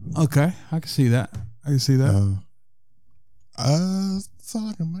 Therapist. Okay, I can see that. That's all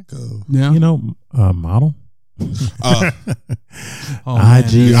I can think of. Yeah. You know, model. IG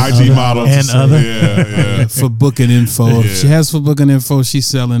model and other. Yeah. For booking info. If she has for booking info, she's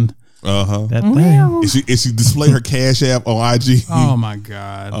selling. That thing. Is she display her Cash App on IG? Oh my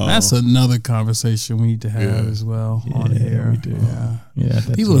God, that's another conversation we need to have as well on air. We do. Yeah.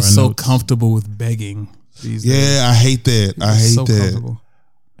 That's People are so comfortable with begging these days. Yeah, I hate that. I hate so that. Comfortable.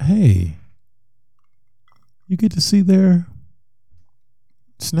 Hey, you get to see their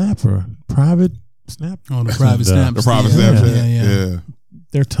Snapper private Snap. Oh, the private Snap. The private Snapchat. Yeah.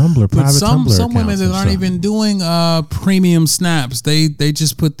 Their Tumblr, But private some Tumblr women that aren't even doing premium snaps. They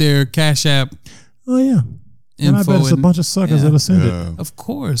just put their Cash App. Oh yeah. And I bet it's a bunch of suckers that'll send it. Of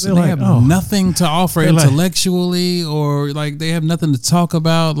course. They're And they like, have nothing to offer intellectually or like they have nothing to talk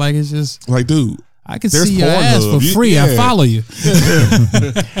about. Like it's just like, dude, I can see your ass for free. I follow you.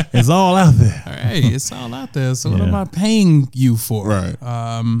 It's all out there. Hey, it's all out there. So what am I paying you for? Right.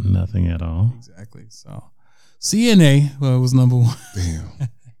 Nothing at all. Exactly. So CNA was number one. Damn.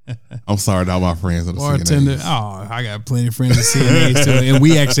 I'm sorry to all my friends on the bartender. CNAs. Oh, I got plenty of friends at CNAs too, and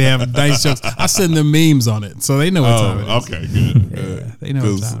we actually have nice jokes. I send them memes on it, so they know what time it is. Okay, good. Yeah, they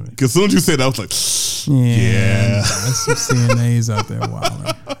know what time it is. Because as soon as you said that, I was like, yeah. There's some CNAs out there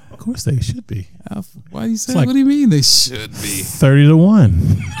wilding. Of course they should be. Why do you say? Like, what do you mean they should be? 30-1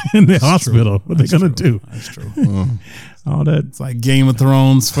 in the hospital. What are they gonna do? That's true. All that. It's like Game of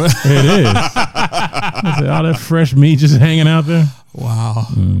Thrones. It is. All that fresh meat just hanging out there. Wow.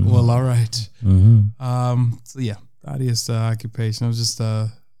 Well, all right. So yeah, tedious occupation. It was just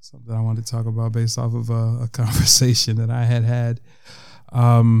something I wanted to talk about based off of a conversation that I had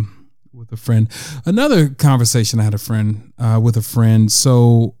with a friend. Another conversation I had with a friend.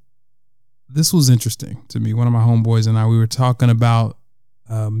 So this was interesting to me. One of my homeboys and I, we were talking about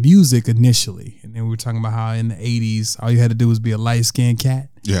music initially, and then we were talking about how in the 80s all you had to do was be a light-skinned cat.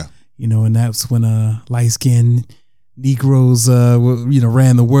 Yeah. And that's when light-skinned Negroes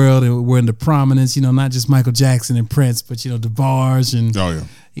ran the world and were into prominence, not just Michael Jackson and Prince, but DeBarge and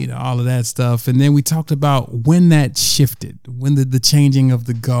all of that stuff. And then we talked about when that shifted, when the changing of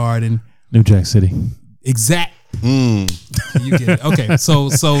the guard and New Jack City. Exact. You get it. Okay, so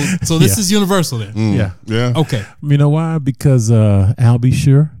this is universal then. Yeah. Okay. You know why? Because Al B.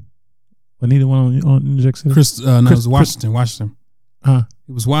 Sure. Wasn't he the one on New Jack City? It was Washington. Washington.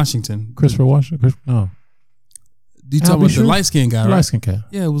 It was Washington. Christopher Washington. No. You talking about the light skinned guy, right? Light skinned cat.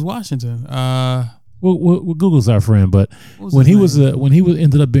 Yeah, it was Washington. Well, Google's our friend, but when he was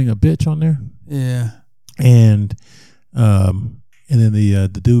ended up being a bitch on there. Yeah. And then the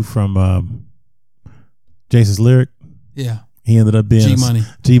dude from Jason's Lyric. Yeah. He ended up being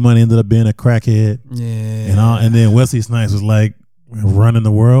G-Money ended up being a crackhead. Yeah. And then Wesley Snipes was like running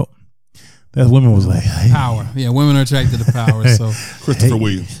the world. That women was like power. Yeah, women are attracted to power. So Christopher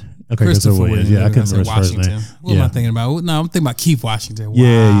Williams. Okay, Christopher Williams. Yeah, I couldn't remember his first name. What am I thinking about? No, I'm thinking about Keith Washington. Wow.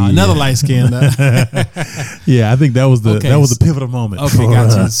 Yeah. Another light skinned. Yeah, I think that was the pivotal moment. Okay,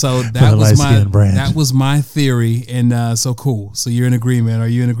 gotcha. So that was my theory, and so cool. So you're in agreement. Are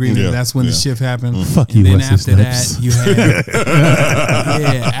you in agreement? Yeah, that's when the shift happened. Fuck you. And then after that, you had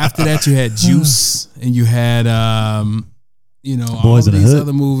after that you had Juice, and you had all of these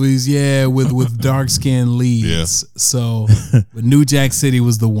other movies, with dark skinned leads. Yeah. So, but New Jack City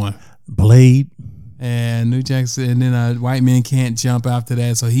was the one. Blade. And New Jack City, and then White Men Can't Jump after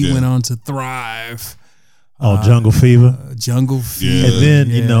that. So he went on to Thrive. Jungle Fever. Jungle Fever.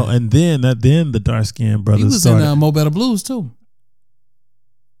 And then then the dark skinned brothers. He was in Mo Better Blues too.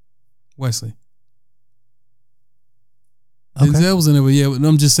 Wesley. Okay. Denzel was in it, but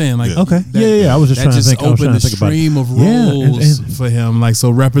I'm just saying, like, okay, I was just trying to think. Opened a stream of roles for him, like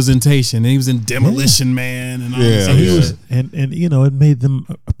representation. And he was in Demolition Man, and all this he was, and it made them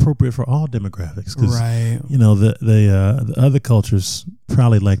appropriate for all demographics, right? The other cultures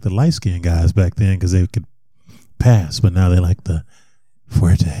probably like the light skinned guys back then because they could pass, but now they like the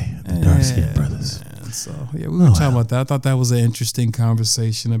Fuerte, the dark skinned brothers. And so yeah, we were talking about that. I thought that was an interesting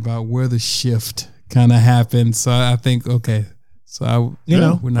conversation about where the shift kind of happened. So I think okay, so we're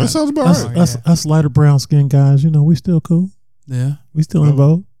not. That sounds about right. Us lighter brown skinned guys, we still cool. Yeah, we still in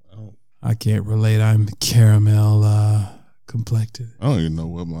vogue. I can't relate. I'm caramel complected. I don't even know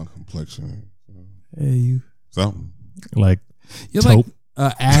what my complexion is. Hey, you Something. Like you're taupe. like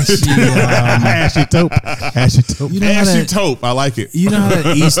ashy. Ashy taupe. Ashy taupe. You know how Ashy that, taupe. I like it. you know how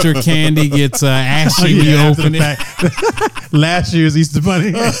that Easter candy gets ashy when you open it. Last year's Easter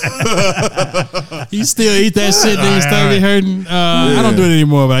bunny. You still eat that shit, then you start getting hurting. I don't do it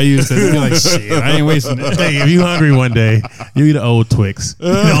anymore, but I used to. Be like, shit, I ain't wasting it. Hey, if you hungry one day, you eat an old Twix.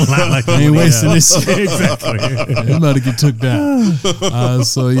 You don't lie like I ain't wasting this shit. Exactly. I'm about to get took down.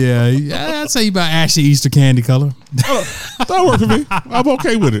 So yeah, I'd say about ashy Easter candy color. That worked for me. I'm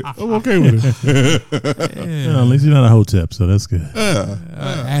okay with it. At least you're not a hotep, so that's good.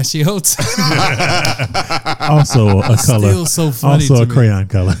 Ashy oats. Also a color. Still so funny Also to a me. crayon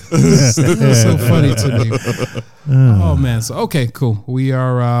color. Still so funny to me. Oh man. So okay, cool. We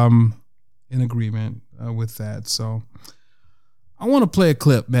are in agreement with that. So I want to play a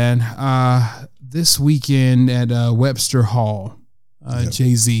clip, man. This weekend at Webster Hall,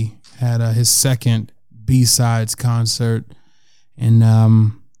 Jay-Z had his second B-sides concert, and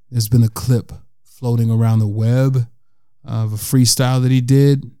there's been a clip floating around the web of a freestyle that he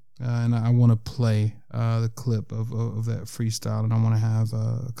did, and I want to play the clip of that freestyle, and I want to have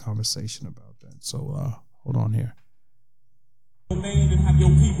a conversation about that. So hold on here. Domain and have your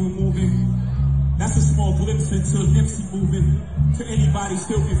people moving. That's a small glimpse into Nipsey moving. To anybody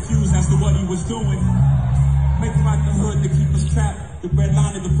still confused as to what he was doing. Make like the hood to keep us trapped. The red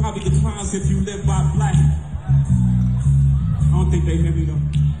line of the probably declines if you live by black. I don't think they hear me though.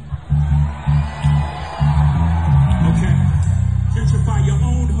 Okay. Gentrify your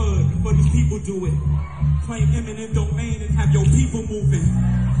own hood before these people do it. Claim eminent domain and have your people moving.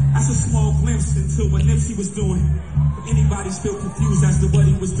 That's a small glimpse into what Nipsey was doing. For anybody still confused as to what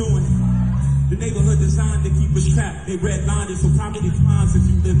he was doing. The neighborhood designed to keep us trapped. They redlined it so property declines if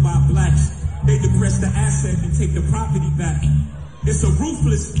you live by blacks. They depress the asset and take the property back. It's a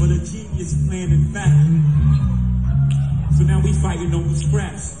ruthless but a genius plan in fact. So now we fighting over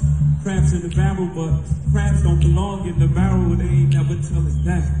scraps. Crabs in the barrel, but crabs don't belong in the barrel. They ain't never tell us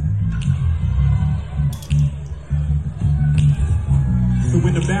that. So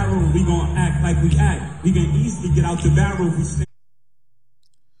in the barrel, we gonna act like we act. We can easily get out the barrel if we stay.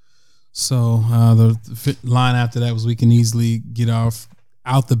 So the line after that was, we can easily get out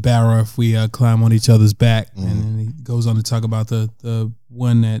the barrel if we climb on each other's back. And then he goes on to talk about the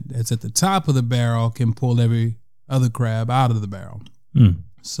one that's at the top of the barrel can pull every other crab out of the barrel.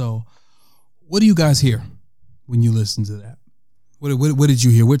 So what do you guys hear when you listen to that? What did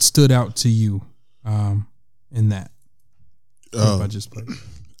you hear? What stood out to you in that? If I just played.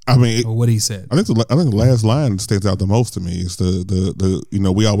 I mean, or what he said. I think the last line stands out the most to me. Is the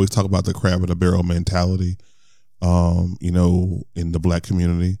we always talk about the crab in the barrel mentality, in the black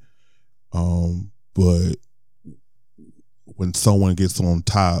community, but when someone gets on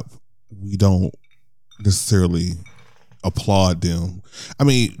top, we don't necessarily applaud them. I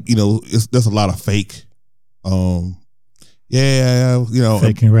mean, there's a lot of fake.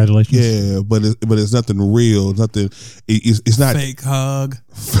 Fake congratulations. Yeah, but it's nothing real. Nothing. It's not fake hug,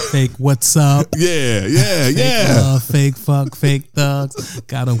 fake what's up. Yeah. Fake fuck, fake thugs.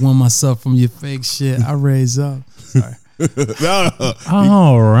 Gotta warn myself from your fake shit. I raise up. Sorry.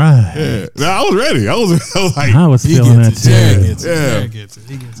 All right. Yeah. No, I was ready. I was like, I was feeling that too. Jared gets it.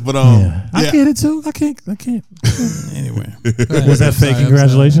 He gets it. But I get it too. I can't. Anyway, was that fake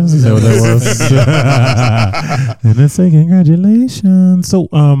congratulations? Is that what that was? And let's say congratulations. So,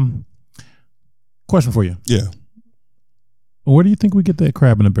 question for you. Yeah. Where do you think we get that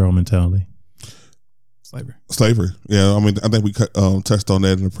crab in the barrel mentality? Slavery. Yeah, I mean, I think we touched on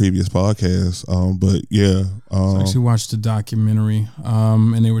that in the previous podcast. But yeah, I actually watched a documentary,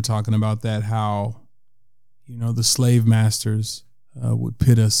 and they were talking about that, how the slave masters would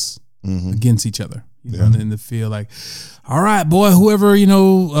pit us against each other. In the field, like, all right, boy, whoever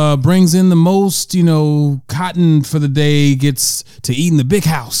brings in the most cotton for the day gets to eat in the big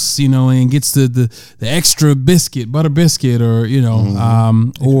house, and gets the extra butter biscuit, or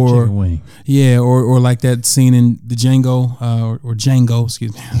or like that scene in the Django or Django,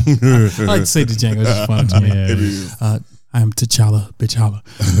 excuse me. I like to say the Django, it's just fun to me. It is. I am T'Challa, bitch holla.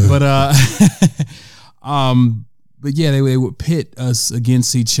 But yeah, they would pit us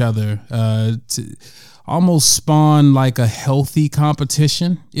against each other. almost spawned like a healthy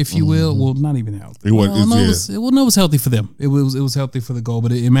competition, if you will. Well, not even healthy. It was, it was healthy for them. It was healthy for the goal.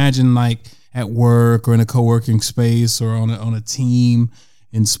 But imagine like at work or in a co-working space or on a team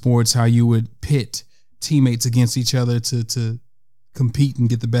in sports, how you would pit teammates against each other to compete and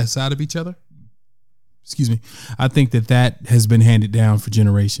get the best out of each other. Excuse me. I think that has been handed down for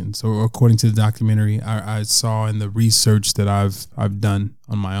generations, or according to the documentary I saw in the research that I've done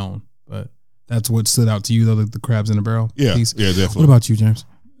on my own. But that's what stood out to you, though, the crabs in a barrel piece. Yeah, definitely. What about you, James?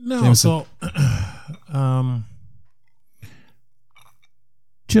 No, Jameson? so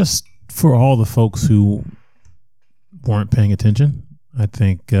just for all the folks who weren't paying attention, I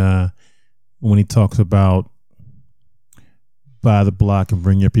think when he talks about buy the block and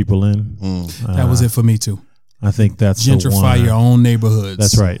bring your people in, That was it for me too. I think that's the Gentrify one. your own neighborhoods.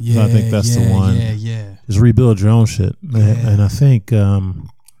 That's right. Yeah, I think that's the one. Yeah. Just rebuild your own shit. And I think,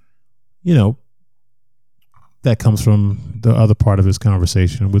 that comes from the other part of his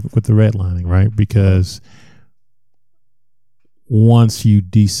conversation with the redlining, right? Because once you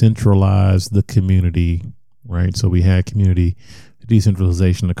decentralize the community, right? So we had community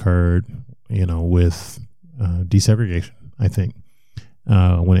decentralization occurred, with desegregation, I think,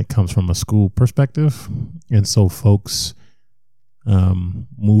 when it comes from a school perspective. And so folks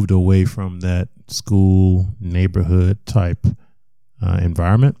moved away from that school neighborhood type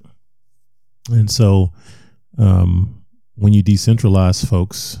environment. And so when you decentralize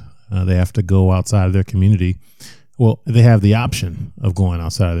folks, they have to go outside of their community. Well, they have the option of going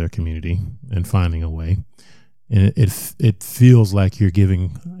outside of their community and finding a way. And it feels like you're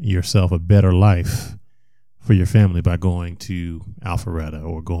giving yourself a better life for your family by going to Alpharetta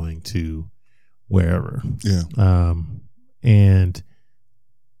or going to wherever. Yeah. And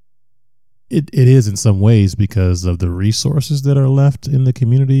it is in some ways because of the resources that are left in the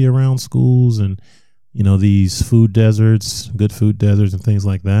community around schools and, these food deserts, good food deserts and things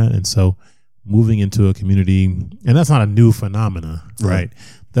like that. And so moving into a community, and that's not a new phenomena, right?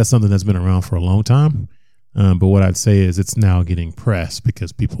 That's something that's been around for a long time. But what I'd say is it's now getting pressed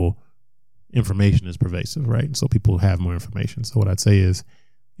because information is pervasive, right? And so people have more information. So what I'd say is,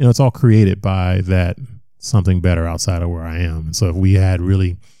 it's all created by that something better outside of where I am. And so if we had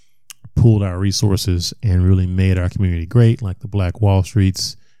really pooled our resources and really made our community great, like the Black Wall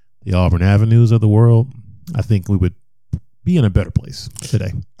Streets, the Auburn Avenues of the world, I think we would be in a better place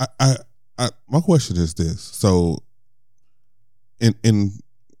today. My question is this. So basically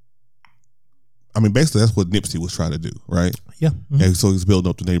that's what Nipsey was trying to do, right? Yeah. Mm-hmm. And so he's building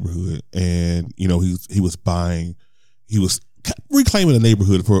up the neighborhood, and he was reclaiming the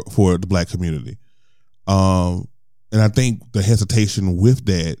neighborhood for the Black community. And I think the hesitation with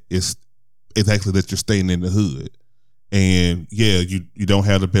that is actually that you're staying in the hood, and you don't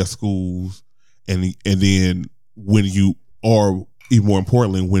have the best schools, and then when you are, even more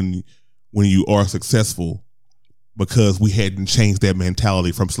importantly, when you are successful, because we hadn't changed that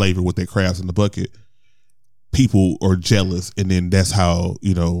mentality from slavery with their crabs in the bucket, people are jealous, and then that's how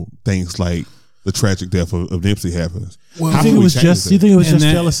things like the tragic death of Nipsey happens. Well, you think it was just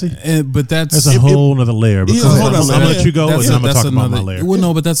jealousy? But there's a whole other layer. Because I'm going to let you go, and I'm going to talk about my layer. Well,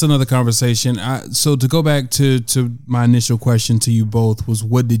 no, but that's another conversation. So to go back to my initial question to you both was,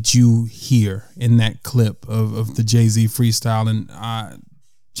 what did you hear in that clip of the Jay-Z freestyle? And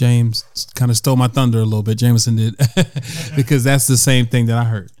James kind of stole my thunder a little bit. Jameson did, because that's the same thing that I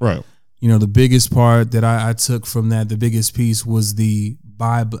heard. Right. The biggest part that I took from that, the biggest piece was the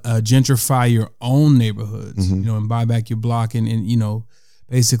gentrify your own neighborhoods, and buy back your block and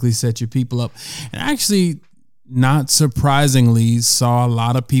basically set your people up. And actually, not surprisingly, saw a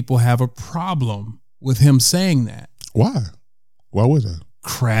lot of people have a problem with him saying that. Why? Why was that?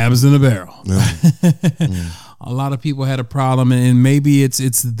 Crabs in a barrel. Yeah. A lot of people had a problem, and maybe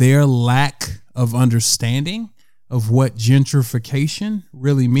it's their lack of understanding of what gentrification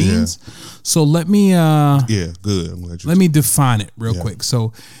really means. Yeah. So let me good. Let me define it real quick.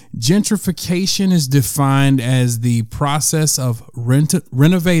 So gentrification is defined as the process of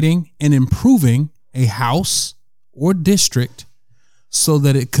renovating and improving a house or district so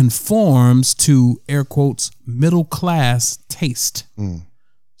that it conforms to, air quotes, middle class taste.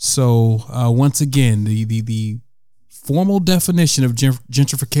 So once again, the formal definition of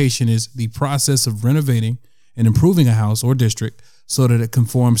gentrification is the process of renovating and improving a house or district so that it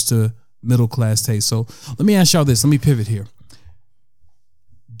conforms to middle class taste. So let me ask y'all this. Let me pivot here.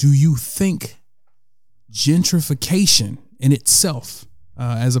 Do you think gentrification in itself,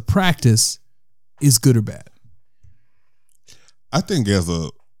 as a practice, is good or bad? I think as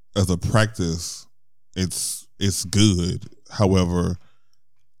a practice, it's good. However,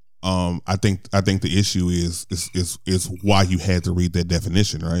 I think the issue is why you had to read that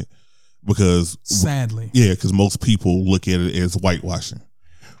definition, right? Because sadly, because most people look at it as whitewashing.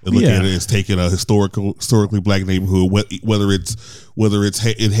 They look at it as taking a historically black neighborhood, whether it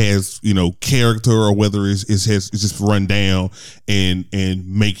has character or whether it's just run down and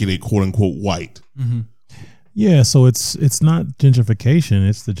making it quote unquote white. Mm-hmm. Yeah, so it's not gentrification;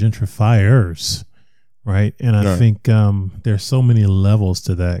 it's the gentrifiers, right? And I think there's so many levels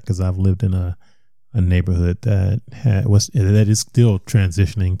to that because I've lived in a neighborhood that is still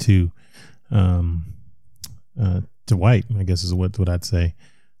transitioning to white, I guess is what I'd say.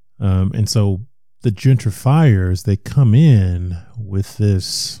 And so the gentrifiers, they come in with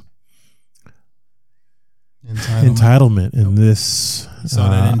this entitlement and this. You saw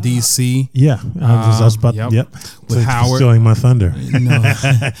that in DC. Yeah, I was about with Howard stealing my thunder. No,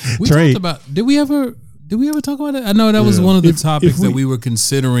 we talked about. Did we ever talk about it? I know that was one of the topics that we were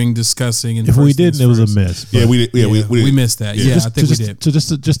considering discussing. If we didn't, it was a miss. Yeah, we did. Yeah, we missed that. Yeah, I think we did. So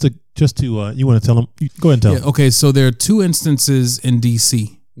just to you want to tell them? Go ahead and tell them. Okay, so there are two instances in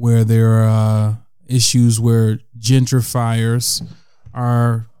DC where there are issues where gentrifiers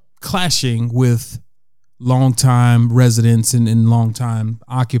are clashing with longtime residents and longtime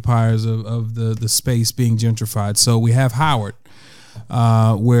occupiers of the space being gentrified. So we have Howard,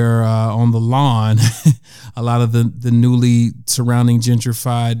 where on the lawn, a lot of the newly surrounding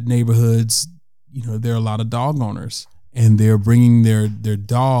gentrified neighborhoods, there are a lot of dog owners, and they're bringing their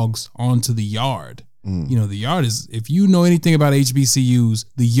dogs onto the yard. The yard is, if you know anything about HBCUs,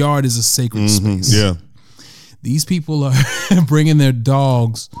 the yard is a sacred space. Yeah. These people are bringing their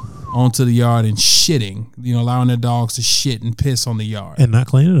dogs onto the yard and shitting, allowing their dogs to shit and piss on the yard. And not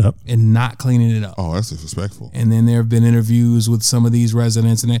cleaning it up. Oh, that's disrespectful. And then there have been interviews with some of these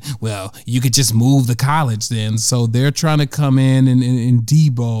residents and you could just move the college then. So they're trying to come in and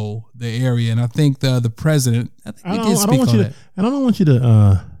debo the area. And I think the president, I don't want you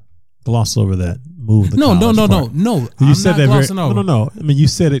to gloss over that. Move the no. You said that very, no. I mean, you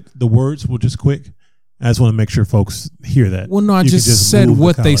said it. The words were just quick. I just want to make sure folks hear that. Well, no, I just said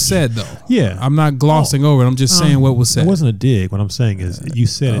what they said, though. Yeah. I'm not glossing over it. I'm just saying what was said. It wasn't a dig. What I'm saying is you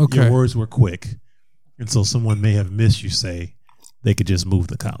said it. Your words were quick. And so someone may have missed you say they could just move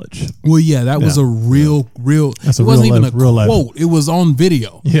the college. Well, yeah, that was a real. That's it wasn't even a real quote. Life. It was on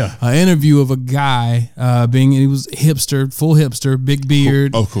video. Yeah, an interview of a guy he was hipster, full hipster, big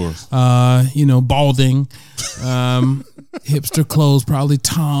beard, of course. Balding, hipster clothes, probably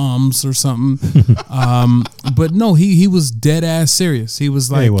Toms or something. But no, he was dead ass serious. He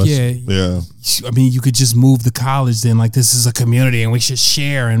was like, yeah. I mean, you could just move the college then. Like, this is a community and we should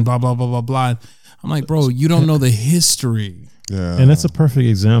share and blah blah blah blah blah. I'm like, bro, you don't know the history. Yeah. And that's a perfect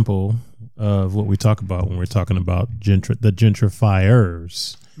example of what we talk about when we're talking about the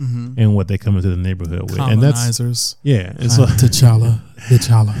gentrifiers and what they come into the neighborhood with. Colonizers. And so T'Challa.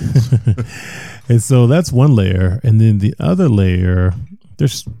 And so that's one layer, and then the other layer,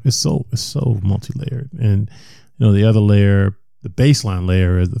 it's so multi-layered. And the other layer, the baseline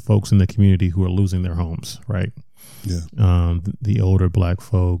layer, is the folks in the community who are losing their homes, right? Yeah. The older black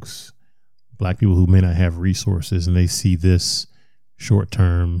folks, black people who may not have resources, and they see this short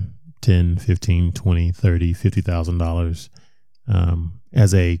term $10, $15, $20, $30, $50,000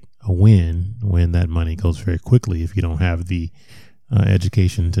 as a win, when that money goes very quickly if you don't have the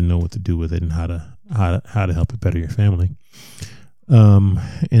education to know what to do with it and how to help it better your family. And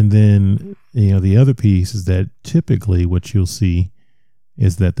then the other piece is that typically what you'll see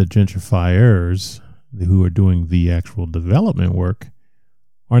is that the gentrifiers who are doing the actual development work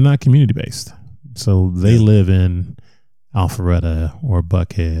are not community based. So they live in Alpharetta or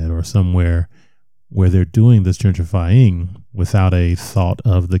Buckhead or somewhere where they're doing this gentrifying without a thought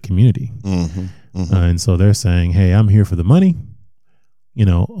of the community. And so they're saying, hey, I'm here for the money.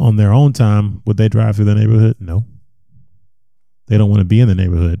 On their own time, would they drive through the neighborhood? No. They don't want to be in the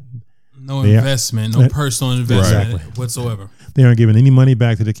neighborhood. No investment, no personal investment whatsoever. They aren't giving any money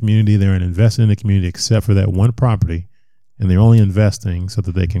back to the community. They aren't investing in the community except for that one property. And they're only investing so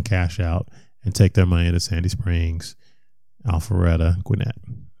that they can cash out and take their money to Sandy Springs, Alpharetta, Gwinnett.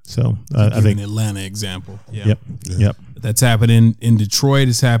 So I think an Atlanta example. Yeah. Yep. That's happening in Detroit.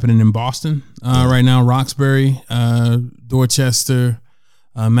 It's happening in Boston right now. Roxbury, Dorchester,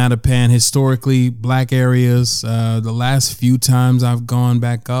 Mattapan, historically black areas. The last few times I've gone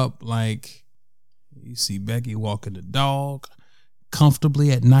back up, like you see Becky walking the dog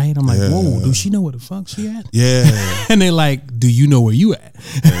comfortably at night. I'm like, whoa, do she know where the fuck she at? Yeah. And they like, do you know where you at?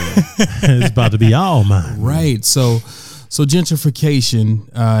 It's about to be all mine. Right. So So gentrification,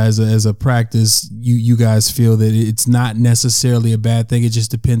 as a practice, you guys feel that it's not necessarily a bad thing. It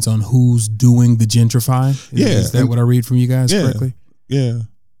just depends on who's doing the gentrifying. Is that what I read from you guys correctly? Yeah.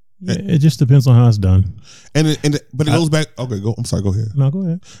 It just depends on how it's done. But it goes back. Okay, I'm sorry. Go ahead. No, go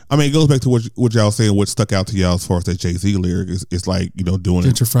ahead. I mean, it goes back to what y'all saying. What stuck out to y'all as far as that Jay-Z lyric is, it's like, doing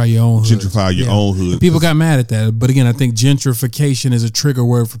gentrify your own hood. Gentrify your own hood. People got mad at that, but again, I think gentrification is a trigger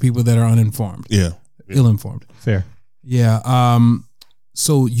word for people that are uninformed. Yeah, ill-informed. Fair. Yeah.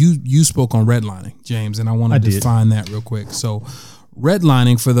 So you spoke on redlining, James, and I want to define that real quick. So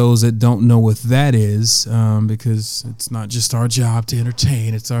redlining, for those that don't know what that is, because it's not just our job to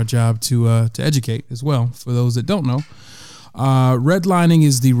entertain, it's our job to educate as well. For those that don't know, redlining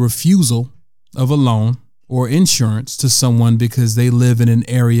is the refusal of a loan or insurance to someone because they live in an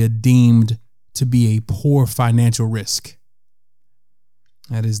area deemed to be a poor financial risk.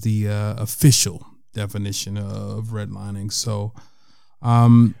 That is the official definition of redlining. So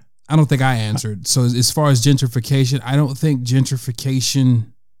I don't think I answered. So as far as gentrification, I don't think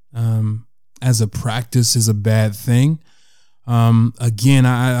gentrification as a practice is a bad thing. Again,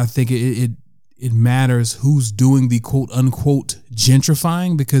 I think it matters who's doing the quote unquote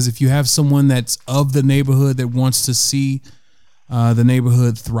gentrifying, because if you have someone that's of the neighborhood that wants to see the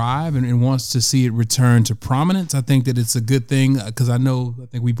neighborhood thrive and wants to see it return to prominence, I think that it's a good thing, because I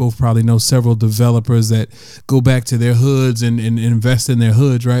think we both probably know several developers that go back to their hoods and invest in their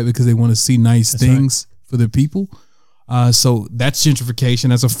hoods, right? Because they want to see nice things for their people. So that's gentrification.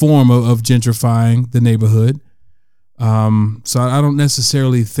 That's a form of gentrifying the neighborhood. So I don't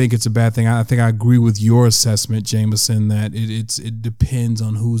necessarily think it's a bad thing. I think I agree with your assessment, Jameson, that it depends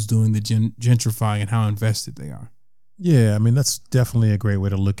on who's doing the gentrifying and how invested they are. Yeah, I mean, that's definitely a great way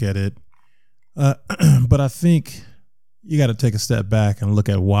to look at it. But I think you got to take a step back and look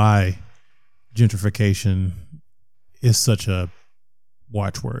at why gentrification is such a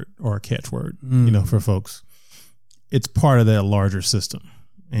watchword or a catchword, for folks. It's part of that larger system.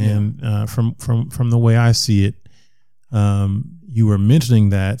 And from the way I see it, you were mentioning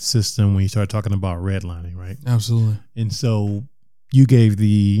that system when you started talking about redlining, right? Absolutely. And so you gave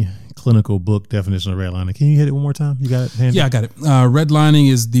the clinical book definition of redlining. Can you hit it one more time? You got it handy? Yeah, I got it.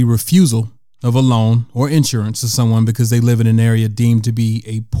 Redlining is the refusal of a loan or insurance to someone because they live in an area deemed to be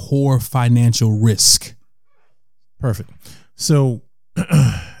a poor financial risk. Perfect. So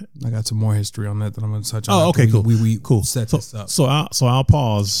I got some more history on that I'm going to touch on. Oh, okay, cool. We cool. set this up. So I'll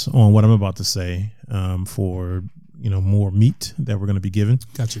pause on what I'm about to say for more meat that we're going to be given.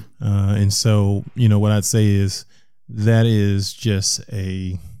 Got you. And so what I'd say is that is just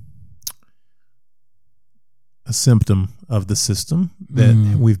a symptom of the system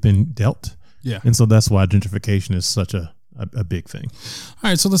that we've been dealt. Yeah. And so that's why gentrification is such a big thing. All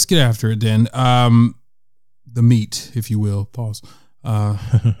right, so let's get after it then. The meat, if you will. Pause. All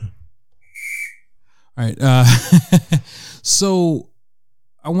right. So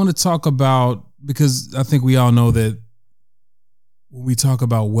I want to talk about, because I think we all know that when we talk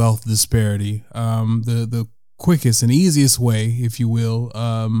about wealth disparity, the quickest and easiest way, if you will,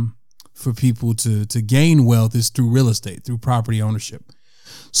 for people to gain wealth is through real estate, through property ownership.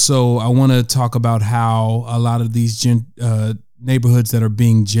 So I want to talk about how a lot of these neighborhoods that are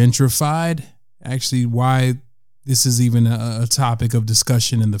being gentrified, actually why this is even a topic of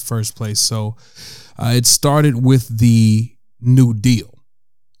discussion in the first place. So it started with the New Deal.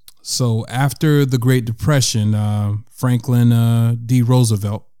 So after the Great Depression, Franklin D.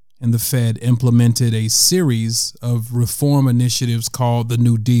 Roosevelt and the Fed implemented a series of reform initiatives called the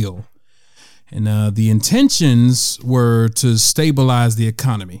New Deal. And the intentions were to stabilize the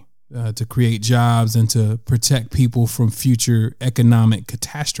economy, to create jobs, and to protect people from future economic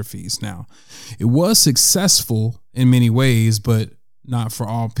catastrophes. Now, it was successful in many ways, but not for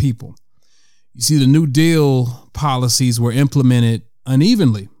all people. You see, the New Deal policies were implemented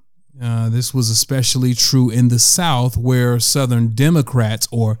unevenly. This was especially true in the South, where Southern Democrats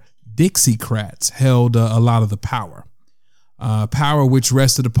or Dixiecrats held a lot of the power. Power which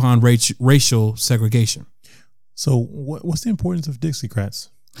rested upon racial segregation. So what's the importance of Dixiecrats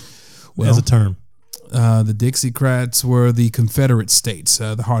as a term? The Dixiecrats were the Confederate states,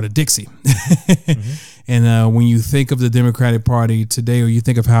 the heart of Dixie. And when you think of the Democratic Party today, or you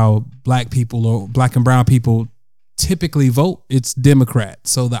think of how black people or black and brown people typically vote, it's Democrat.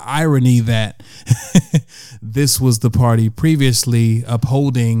 So the irony that this was the party previously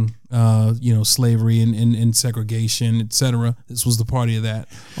upholding slavery and segregation, etc. This was the party of that.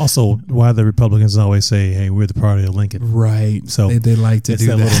 Also, why the Republicans always say, hey, we're the party of Lincoln. Right. So they like to do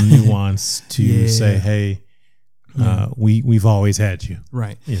that. It's that little nuance to say, hey, we've always had you.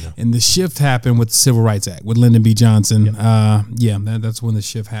 Right. You know. And the shift happened with the Civil Rights Act with Lyndon B. Johnson. That's when the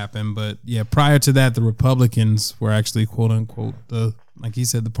shift happened. But yeah, prior to that, the Republicans were actually quote unquote like he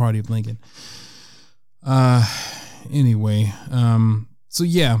said, the party of Lincoln. Anyway,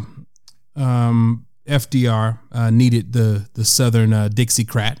 FDR needed the Southern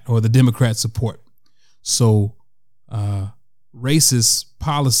Dixiecrat or the Democrat support. So racist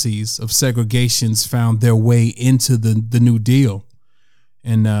policies of segregations found their way into the New Deal.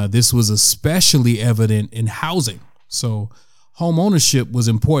 And this was especially evident in housing. So home ownership was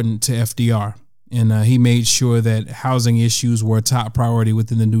important to FDR. And he made sure that housing issues were a top priority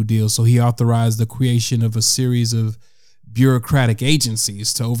within the New Deal. So he authorized the creation of a series of bureaucratic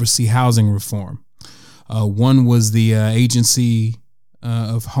agencies to oversee housing reform. One was the Agency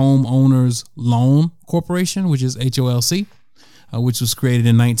of Homeowners Loan Corporation, which is HOLC, which was created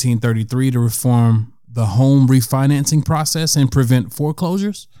in 1933 to reform the home refinancing process and prevent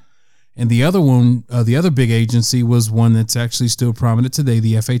foreclosures. And the other one, the other big agency was one that's actually still prominent today,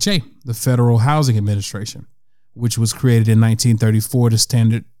 the FHA, the Federal Housing Administration, which was created in 1934 to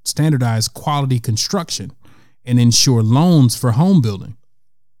standardize quality construction and ensure loans for home building.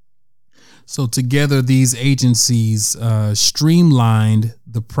 So together, these agencies streamlined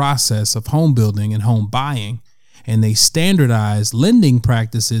the process of home building and home buying, and they standardized lending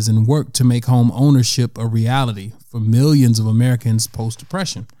practices and worked to make home ownership a reality for millions of Americans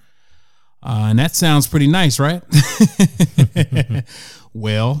post-Depression. And that sounds pretty nice, right?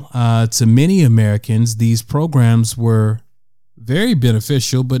 Well, to many Americans, these programs were very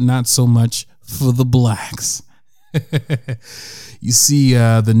beneficial, but not so much for the blacks. You see,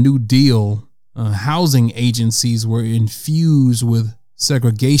 the New Deal housing agencies were infused with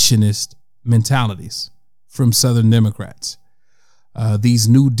segregationist mentalities from Southern Democrats. These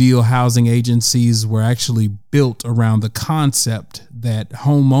New Deal housing agencies were actually built around the concept that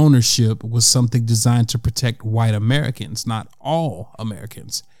home ownership was something designed to protect white Americans, not all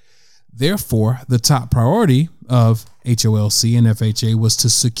Americans. Therefore, the top priority of HOLC and FHA was to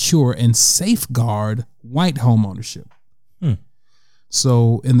secure and safeguard white home ownership.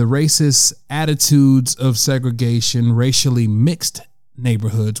 So in the racist attitudes of segregation, racially mixed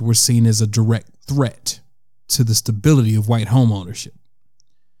neighborhoods were seen as a direct threat to the stability of white home ownership.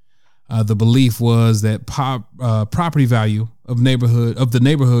 The belief was that property value of the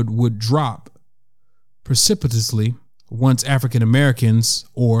neighborhood would drop precipitously once African Americans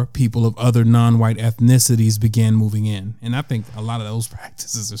or people of other non-white ethnicities began moving in. And I think a lot of those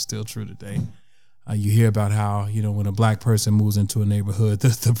practices are still true today. You hear about how, when a black person moves into a neighborhood,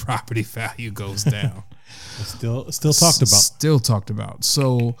 the property value goes down. Still talked about. Still talked about.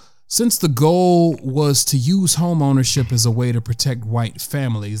 So since the goal was to use home ownership as a way to protect white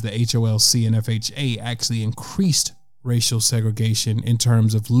families, the HOLC and FHA actually increased racial segregation in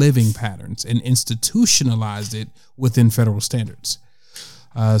terms of living patterns and institutionalized it within federal standards.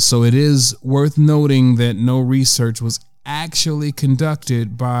 So it is worth noting that no research was actually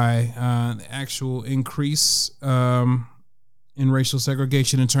conducted by actual increase in racial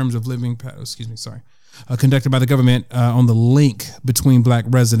segregation in terms of living patterns. Conducted by the government on the link between black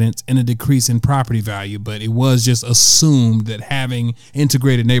residents and a decrease in property value, but it was just assumed that having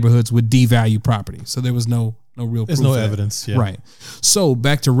integrated neighborhoods would devalue property. So there was no real There's proof no of that. evidence. Yeah. Right. So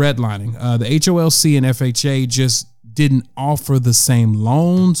back to redlining. The HOLC and FHA just didn't offer the same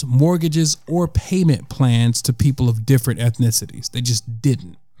loans, mortgages, or payment plans to people of different ethnicities. They just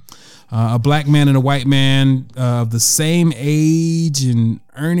didn't. A black man and a white man of the same age and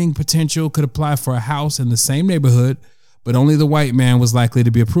earning potential could apply for a house in the same neighborhood, but only the white man was likely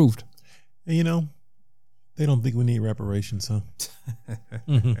to be approved. And they don't think we need reparations, huh?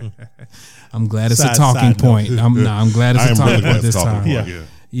 I'm glad it's a talking point. I'm glad it's a talking point this time.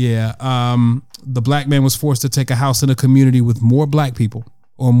 Yeah. The black man was forced to take a house in a community with more black people,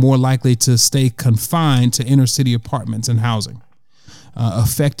 or more likely to stay confined to inner city apartments and housing,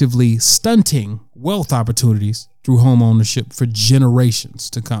 effectively stunting wealth opportunities through home ownership for generations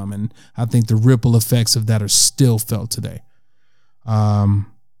to come. And I think the ripple effects of that are still felt today.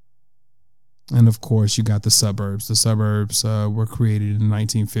 And of course, you got the suburbs. The suburbs were created in the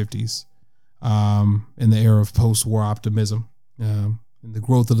 1950s in the era of post-war optimism. And the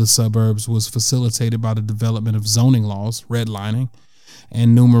growth of the suburbs was facilitated by the development of zoning laws, redlining,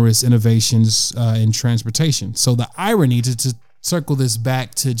 and numerous innovations in transportation. So the irony, to circle this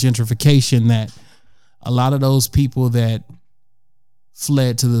back to gentrification, that a lot of those people that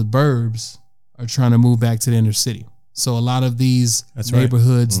fled to the burbs are trying to move back to the inner city. So a lot of these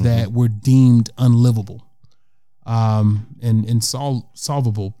neighborhoods that were deemed unlivable and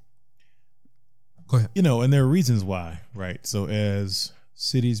solvable Go ahead. You know, and there are reasons why, right? So as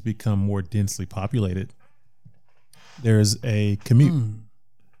cities become more densely populated, there's a commute.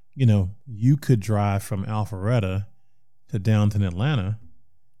 You know, you could drive from Alpharetta to downtown Atlanta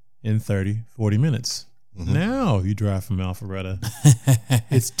in 30, 40 minutes. Now you drive from Alpharetta,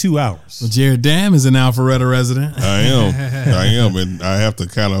 it's 2 hours. Well, Jared Dam is an Alpharetta resident. I am, and I have to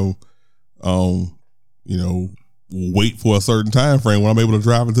kind of, you know, wait for a certain time frame when I'm able to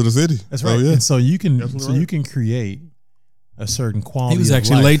drive into the city. That's right. So, yeah. And so you can, Absolutely right. you can create a certain quality. He was of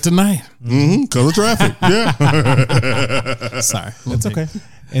actually life. late tonight. Because of traffic. Yeah. Sorry. That's okay.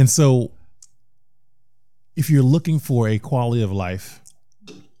 And so, if you're looking for a quality of life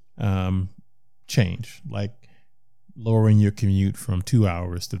change, like lowering your commute from 2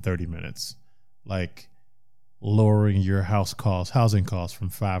 hours to 30 minutes, like lowering your housing costs from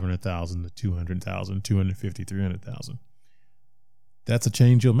 500,000 to 200,000, 250, 300,000. That's a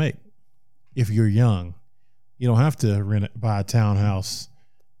change you'll make. If you're young, you don't have to buy a townhouse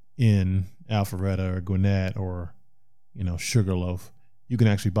in Alpharetta or Gwinnett or, you know, Sugarloaf. You can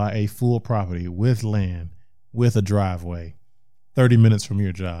actually buy a full property with land, with a driveway, 30 minutes from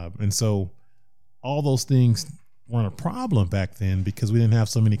your job. And so all those things weren't a problem back then because we didn't have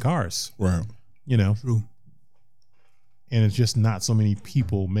so many cars. Right. You know? True. And it's just not so many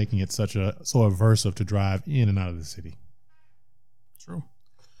people making it so aversive to drive in and out of the city. True.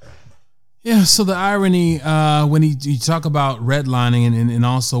 Yeah, so the irony when you talk about redlining and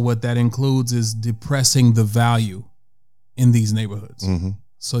also what that includes is depressing the value in these neighborhoods.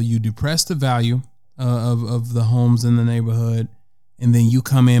 So you depress the value of the homes in the neighborhood, and then you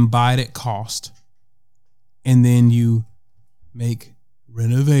come in, buy it at cost, and then you make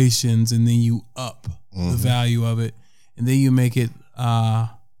renovations, and then you up the value of it, and then you make it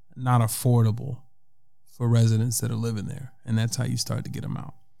not affordable for residents that are living there, and that's how you start to get them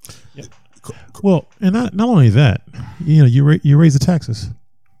out. Yep. Well, and not only that, you know, you raise the taxes.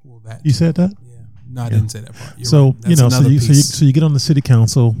 Well, that you said that? Yeah. No, I didn't say that part. You're so right. you know, so you get on the city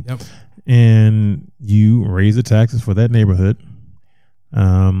council, and you raise the taxes for that neighborhood,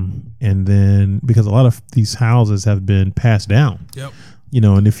 and then because a lot of these houses have been passed down, you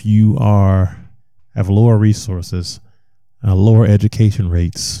know, and if you have lower resources, lower education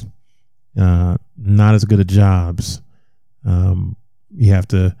rates, not as good at jobs, you have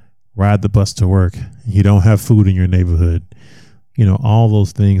to ride the bus to work. You don't have food in your neighborhood. You know, all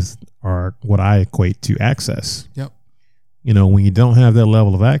those things are what I equate to access. You know, when you don't have that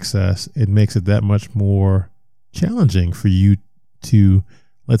level of access, it makes it that much more challenging for you to,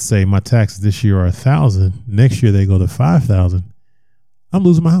 let's say my taxes this year are 1,000. Next year they go to 5,000. I'm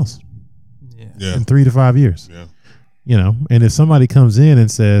losing my house in 3 to 5 years. You know, and if somebody comes in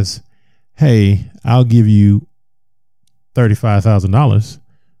and says, hey, I'll give you $35,000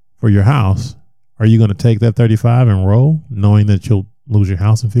 for your house, are you going to take that 35 and roll, knowing that you'll lose your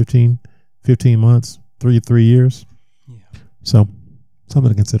house in 15 months, 3 years? So,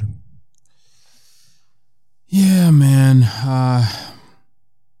 something to consider. Yeah, man. I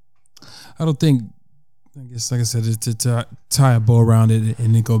don't think, I guess, like I said, to tie a bow around it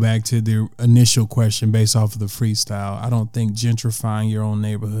and then go back to the initial question based off of the freestyle, I don't think gentrifying your own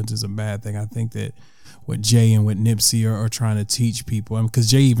neighborhoods is a bad thing. I think that what Jay and what Nipsey are trying to teach people, because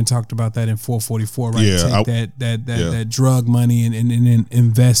Jay even talked about that in 444, right? Yeah, take that drug money and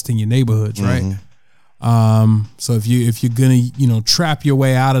invest in your neighborhoods, right? So if you're gonna, you know, trap your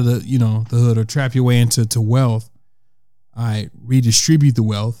way out of the, you know, the hood or trap your way into wealth, all right, redistribute the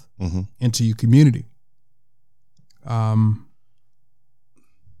wealth into your community. I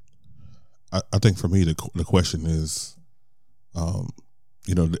think for me the question is,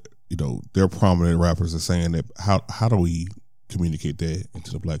 you know, their prominent rappers are saying that how do we communicate that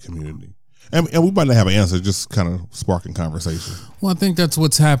into the black community? And we might not have an answer, just kind of sparking conversation. Well, I think that's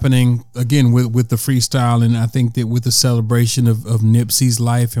what's happening again with the freestyle, and I think that with the celebration of Nipsey's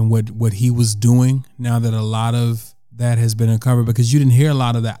life and what he was doing, now that a lot of that has been uncovered, because you didn't hear a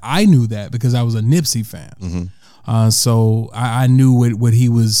lot of that. I knew that because I was a Nipsey fan. So I knew what he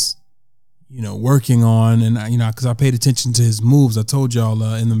was, you know, working on, and you know, because I paid attention to his moves. I told y'all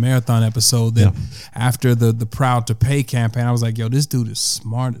in the marathon episode that after the Proud to Pay campaign, I was like, yo, this dude is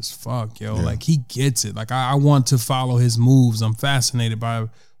smart as fuck, yo. Like, he gets it. Like, I want to follow his moves. I'm fascinated by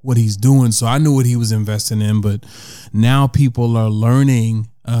what he's doing. So I knew what he was investing in, but now people are learning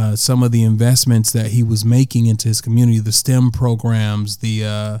some of the investments that he was making into his community, the STEM programs,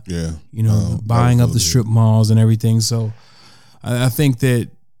 the you know, buying up the strip malls and everything. So I think that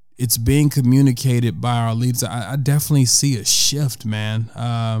it's being communicated by our leaders. I definitely see a shift, man.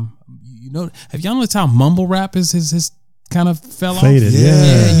 You know, have y'all noticed how mumble rap is kind of fell Faded, off.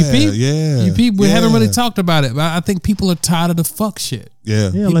 yeah. You peep? Yeah. You peep? We Yeah. haven't really talked about it, but I think people are tired of the fuck shit.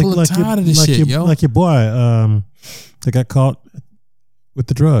 Yeah. Yeah, People are tired of this shit, yo. Like your boy, that got caught with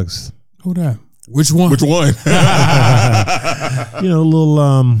the drugs. Who that? Which one? Which one? You know, a little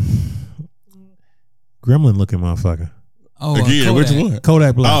gremlin looking motherfucker. Oh, Again, Kodak. which one?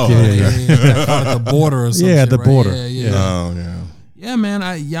 Kodak Black. Oh, yeah, okay. yeah. Got caught at the border or something. Yeah, at the border. Yeah. Oh, yeah. Yeah,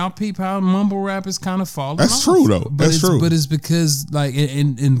 man, y'all peep how mumble rap is kind of falling That's off. true, though. But That's true. But it's because, like,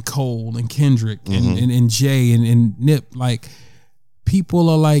 in Cole and Kendrick Mm-hmm. and Jay and Nip, like, people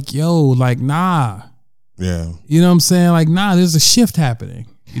are like, yo, like, nah. Yeah. You know what I'm saying? Like, nah, there's a shift happening.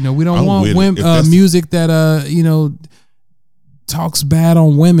 You know, we don't I'm want with it. If that's- music that, you know, talks bad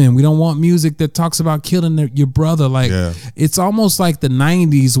on women. We don't want music that talks about killing your brother. Like, Yeah. it's almost like the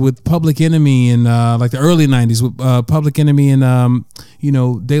 90s with Public Enemy and like the early 90s with Public Enemy and you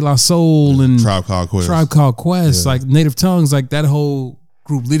know, De La Soul and Tribe Called Quest. Tribe Called Quest, Yeah. like Native Tongues, like that whole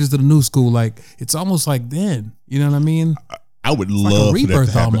group, Leaders of the New School. Like, it's almost like then. You know what I mean? I would like a love for that to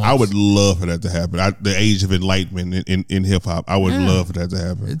rebirth happen. almost. I would love for that to happen. The age of enlightenment in hip hop. I would Yeah. love for that to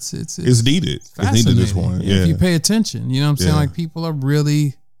happen. It's needed. It's needed at this point. Yeah, Yeah. if you pay attention, you know what I'm saying? Yeah. Like, people are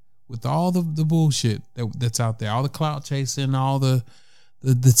really, with all the bullshit that's out there, all the clout chasing, all the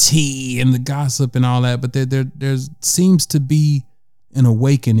tea and the gossip and all that, but there seems to be an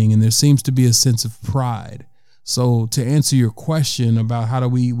awakening and there seems to be a sense of pride. So to answer your question about how do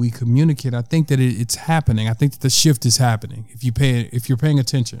we communicate, I think that it's happening. I think that the shift is happening. If you're paying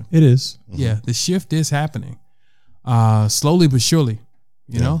attention, It is. yeah, the shift is happening. Slowly but surely,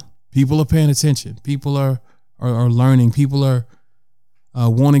 you know, people are paying attention. People are learning. People are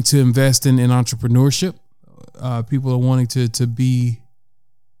wanting to invest in entrepreneurship. People are wanting to be,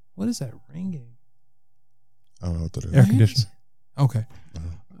 what is that ringing? I don't know what that is. Air conditioner. Okay.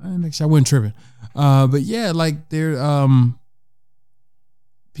 I didn't make sure I wasn't tripping. But yeah, like they're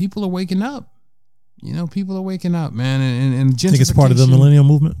people are waking up. You know, people are waking up, man, and gentrification. Think it's part of the millennial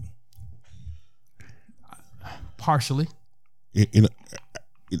movement? Partially.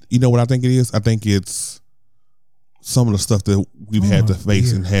 You know what I think it is? I think it's some of the stuff that we've had to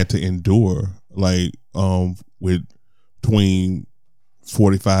face and had to endure, like with between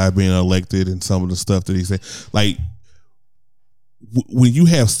 45 being elected and some of the stuff that he said. Like, when you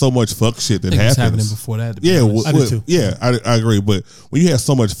have so much fuck shit that I think it's happening happens, before that. to be yeah, honest. I do too. yeah, I agree. But when you have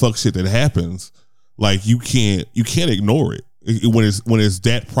so much fuck shit that happens, like you can't ignore it. When it's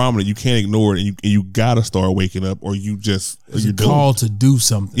that prominent, you can't ignore it, and you gotta start waking up, or you just It's you a call to do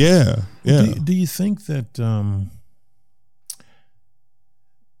something. Yeah. Do you think that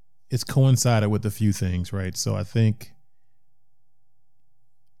it's coincided with a few things, right? So I think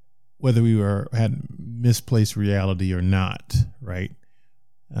whether we had misplaced reality or not, right?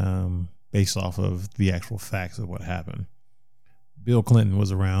 Based off of the actual facts of what happened. Bill Clinton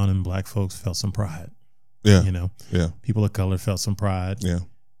was around and black folks felt some pride. Yeah. You know, Yeah. people of color felt some pride. Yeah.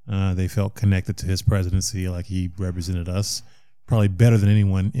 They felt connected to his presidency, like he represented us probably better than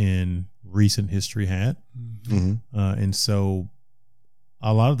anyone in recent history had. Mm-hmm. And so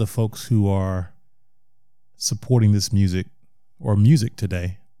a lot of the folks who are supporting this music or music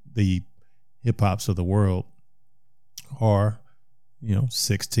today, the hip hops of the world, are,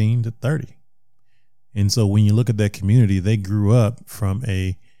 16 to 30. And so when you look at that community, they grew up from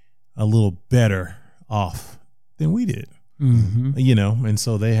a little better off than we did. Mm-hmm. And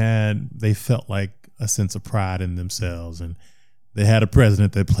so they felt like a sense of pride in themselves, and they had a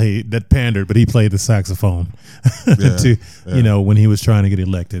president that pandered, but he played the saxophone when he was trying to get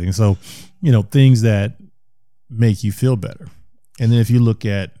elected. And so, things that make you feel better. And then if you look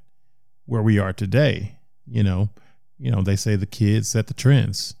at where we are today, they say the kids set the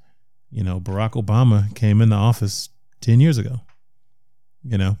trends. Barack Obama came into office 10 years ago,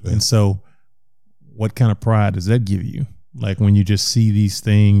 and so what kind of pride does that give you? Like when you just see these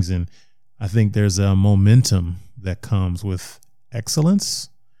things, and I think there's a momentum that comes with excellence.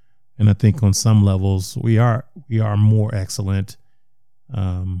 And I think on some levels we are more excellent.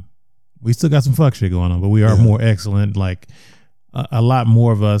 We still got some fuck shit going on, but we are more excellent. Like a lot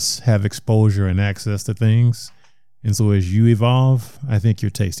more of us have exposure and access to things. And so as you evolve, I think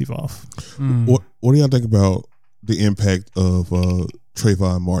your taste evolve. What do y'all think about the impact of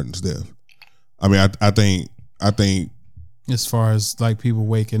Trayvon Martin's death? I mean, I think as far as like people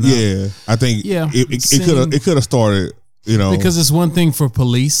waking up, I think it could have started, because it's one thing for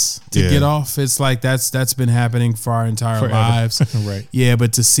police to Yeah. get off. It's like that's been happening for our entire Forever. lives, Right. Yeah,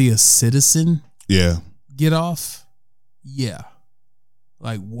 but to see a citizen yeah. get off,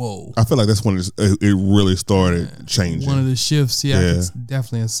 like whoa. I feel like that's when it really started changing. One of the shifts, Yeah. it's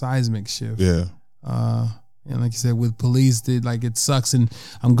definitely a seismic shift. Yeah. And like you said, with police, it sucks. And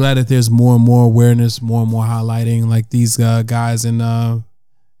I'm glad that there's more and more awareness, more and more highlighting, like these guys in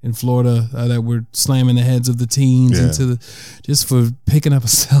Florida that were slamming the heads of the teens just for picking up a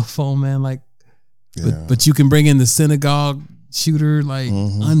cell phone, man. Like, but you can bring in the synagogue shooter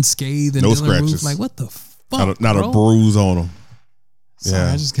unscathed and no Dylan Roof. scratches. Like, what the fuck? Not a bruise on them. Sorry,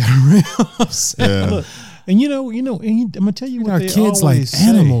 I just got real upset. Yeah. Look, and I'm gonna tell you what our they kids always like say.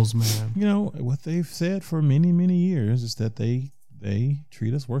 animals, man. You know what they've said for many, many years is that they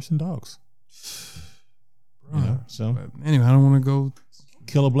treat us worse than dogs. You know, so But anyway, I don't want to go.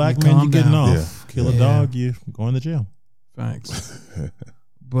 kill a black You man, calm you getting down. off. Kill a dog, you going to jail. Thanks.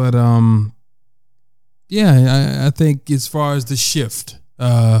 But I think as far as the shift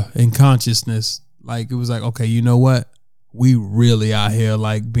in consciousness, like it was like, okay, you know what? We really out here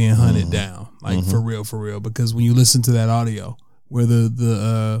like being hunted down, like for real. Because when you listen to that audio where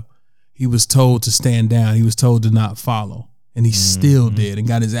the he was told to stand down, he was told to not follow, and he still did and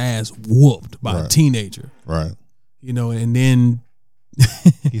got his ass whooped by a teenager. Right. You know, and then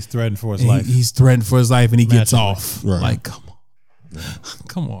He's threatened for his life. He's threatened for his life, and he gets off. Right. Like, come on,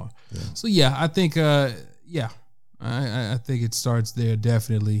 come on. Yeah. So yeah, I think I think it starts there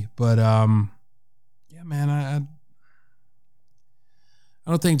definitely. But yeah, man, I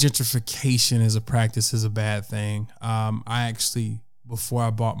don't think gentrification as a practice is a bad thing. I actually, before I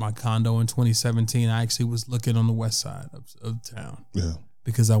bought my condo in 2017, I actually was looking on the west side of town. Yeah.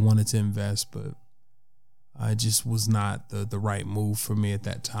 Because I wanted to invest, but I just was not the right move for me at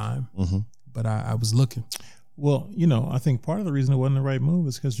that time. Mm-hmm. But I was looking. Well, you know, I think part of the reason it wasn't the right move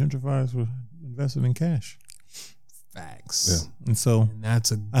is because gentrifiers were invested in cash. Facts. Yeah. And so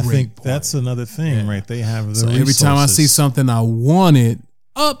that's I think point. That's another thing, right? They have the resources. Every time I see something I wanted,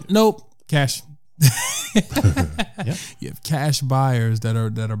 nope, cash. Yep. You have cash buyers that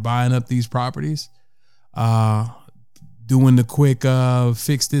are buying up these properties, doing the quick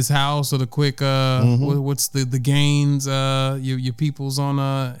fix this house or the quick what's the gains your people's on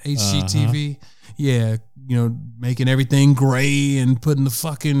HGTV. Yeah, you know, making everything gray and putting the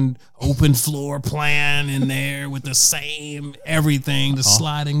fucking open floor plan in there with the same everything, the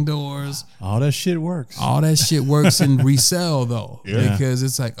sliding doors. All that shit works. All that shit works in resell though. Yeah. Because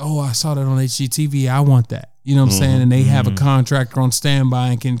it's like, oh, I saw that on HGTV. I want that. You know what I'm saying? And they have a contractor on standby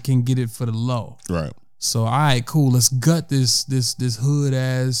and can get it for the low. Right. So, all right, cool. Let's gut this hood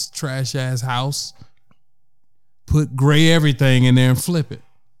ass, trash ass house. Put gray everything in there and flip it.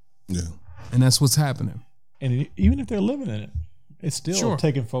 Yeah. And that's what's happening. And even if they're living in it, it's still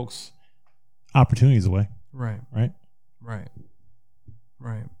taking folks' opportunities away. Right.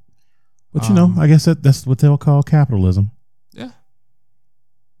 But you know, I guess that's what they'll call capitalism. Yeah.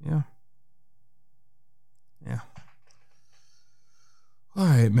 All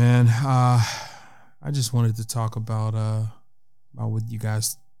right, man. I just wanted to talk about what you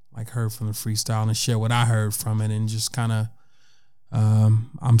guys like heard from the freestyle and share what I heard from it, and just kind of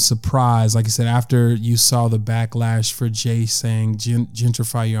I'm surprised, like I said, after you saw the backlash for Jay saying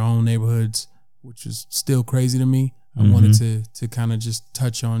gentrify your own neighborhoods, which is still crazy to me. I wanted to kind of just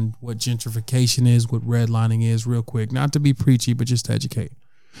touch on what gentrification is, what redlining is real quick, not to be preachy, but just to educate.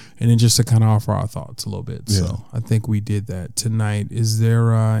 And then just to kind of offer our thoughts a little bit. Yeah. So I think we did that tonight. Is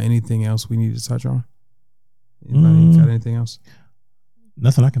there anything else we need to touch on? Anybody got anything else?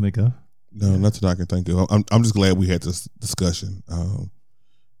 Nothing I can think of. No, nothing I can think of. I'm just glad we had this discussion.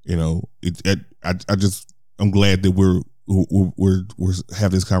 You know, I'm glad that we're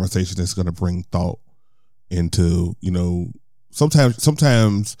having this conversation that's going to bring thought into, you know,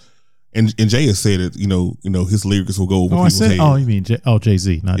 sometimes. And Jay has said it, you know, his lyrics will go over people's heads. Oh, you mean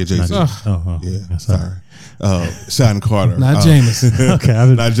Jay-Z, not Jay-Z. Yeah, sorry. Sean Carter. Not Jameson. Okay.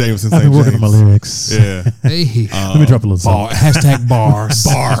 Not Jameson. I've been working on my lyrics. Yeah. Hey. Let me drop a little song. Hashtag bars.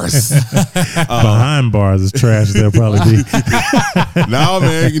 Bars. Behind bars is trash as they'll probably be. No,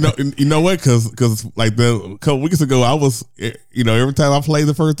 man, you know what? Because like a couple weeks ago, I was, you know, every time I play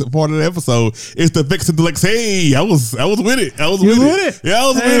the first part of the episode, it's the fix and deluxe. Hey, I was with it. I was with it. Yeah, I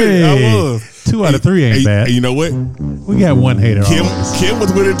was with it. I was. 2 out of 3 ain't bad. And you know what? We got one hater. Kim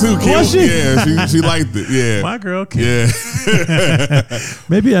was with it too. Kim, yeah, she liked it. Yeah, my girl Kim. Yeah.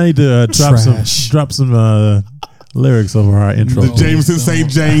 Maybe I need to drop some lyrics over our intro. The Jameson St.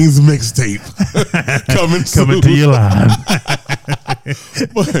 James mixtape coming to you live.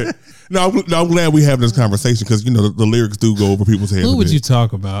 But no, I'm glad we have this conversation because you know the lyrics do go over people's heads. What would you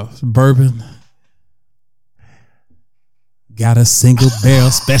talk about? Bourbon. Got a single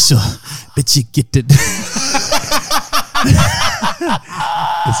barrel special. Bet you get it. It's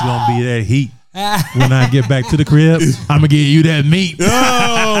gonna be that heat. When I get back to the crib, I'm gonna give you that meat.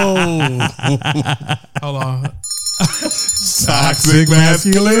 Oh, Hold on. toxic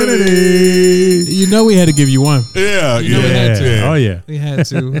masculinity. You know we had to give you one. Yeah, You know we had to. yeah. Oh yeah. We had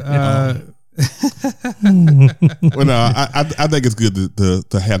to. Well, no, I think it's good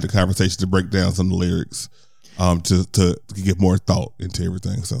to have the conversation to break down some of the lyrics, to get more thought into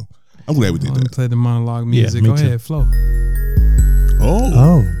everything. So I'm glad we did Let me that. play the monologue music. me Go too. ahead, Flo.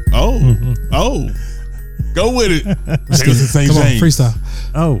 Oh, go with it. Come on, freestyle.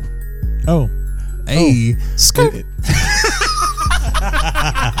 Oh. Hey, skirt.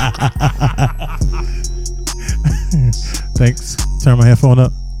 Thanks. Turn my headphone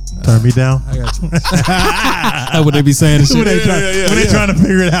up. Turn me down. I got you. That's what they be saying and shit. When they trying to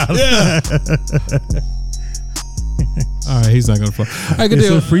figure it out. Yeah. All right, he's not gonna flow. All right, good It's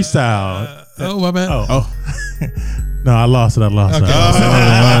deal. a freestyle. Oh, my bad. Oh. No, I lost it. Okay.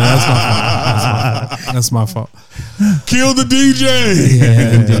 That's my fault. Kill the DJ.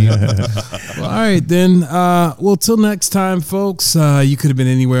 Yeah, indeed. Well, all right, then. Well, till next time, folks. You could have been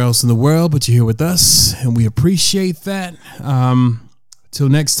anywhere else in the world, but you're here with us, and we appreciate that. Till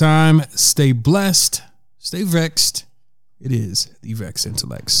next time, stay blessed, stay vexed. It is the Vex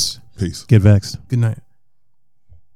Intellects. Peace. Get vexed. Good night.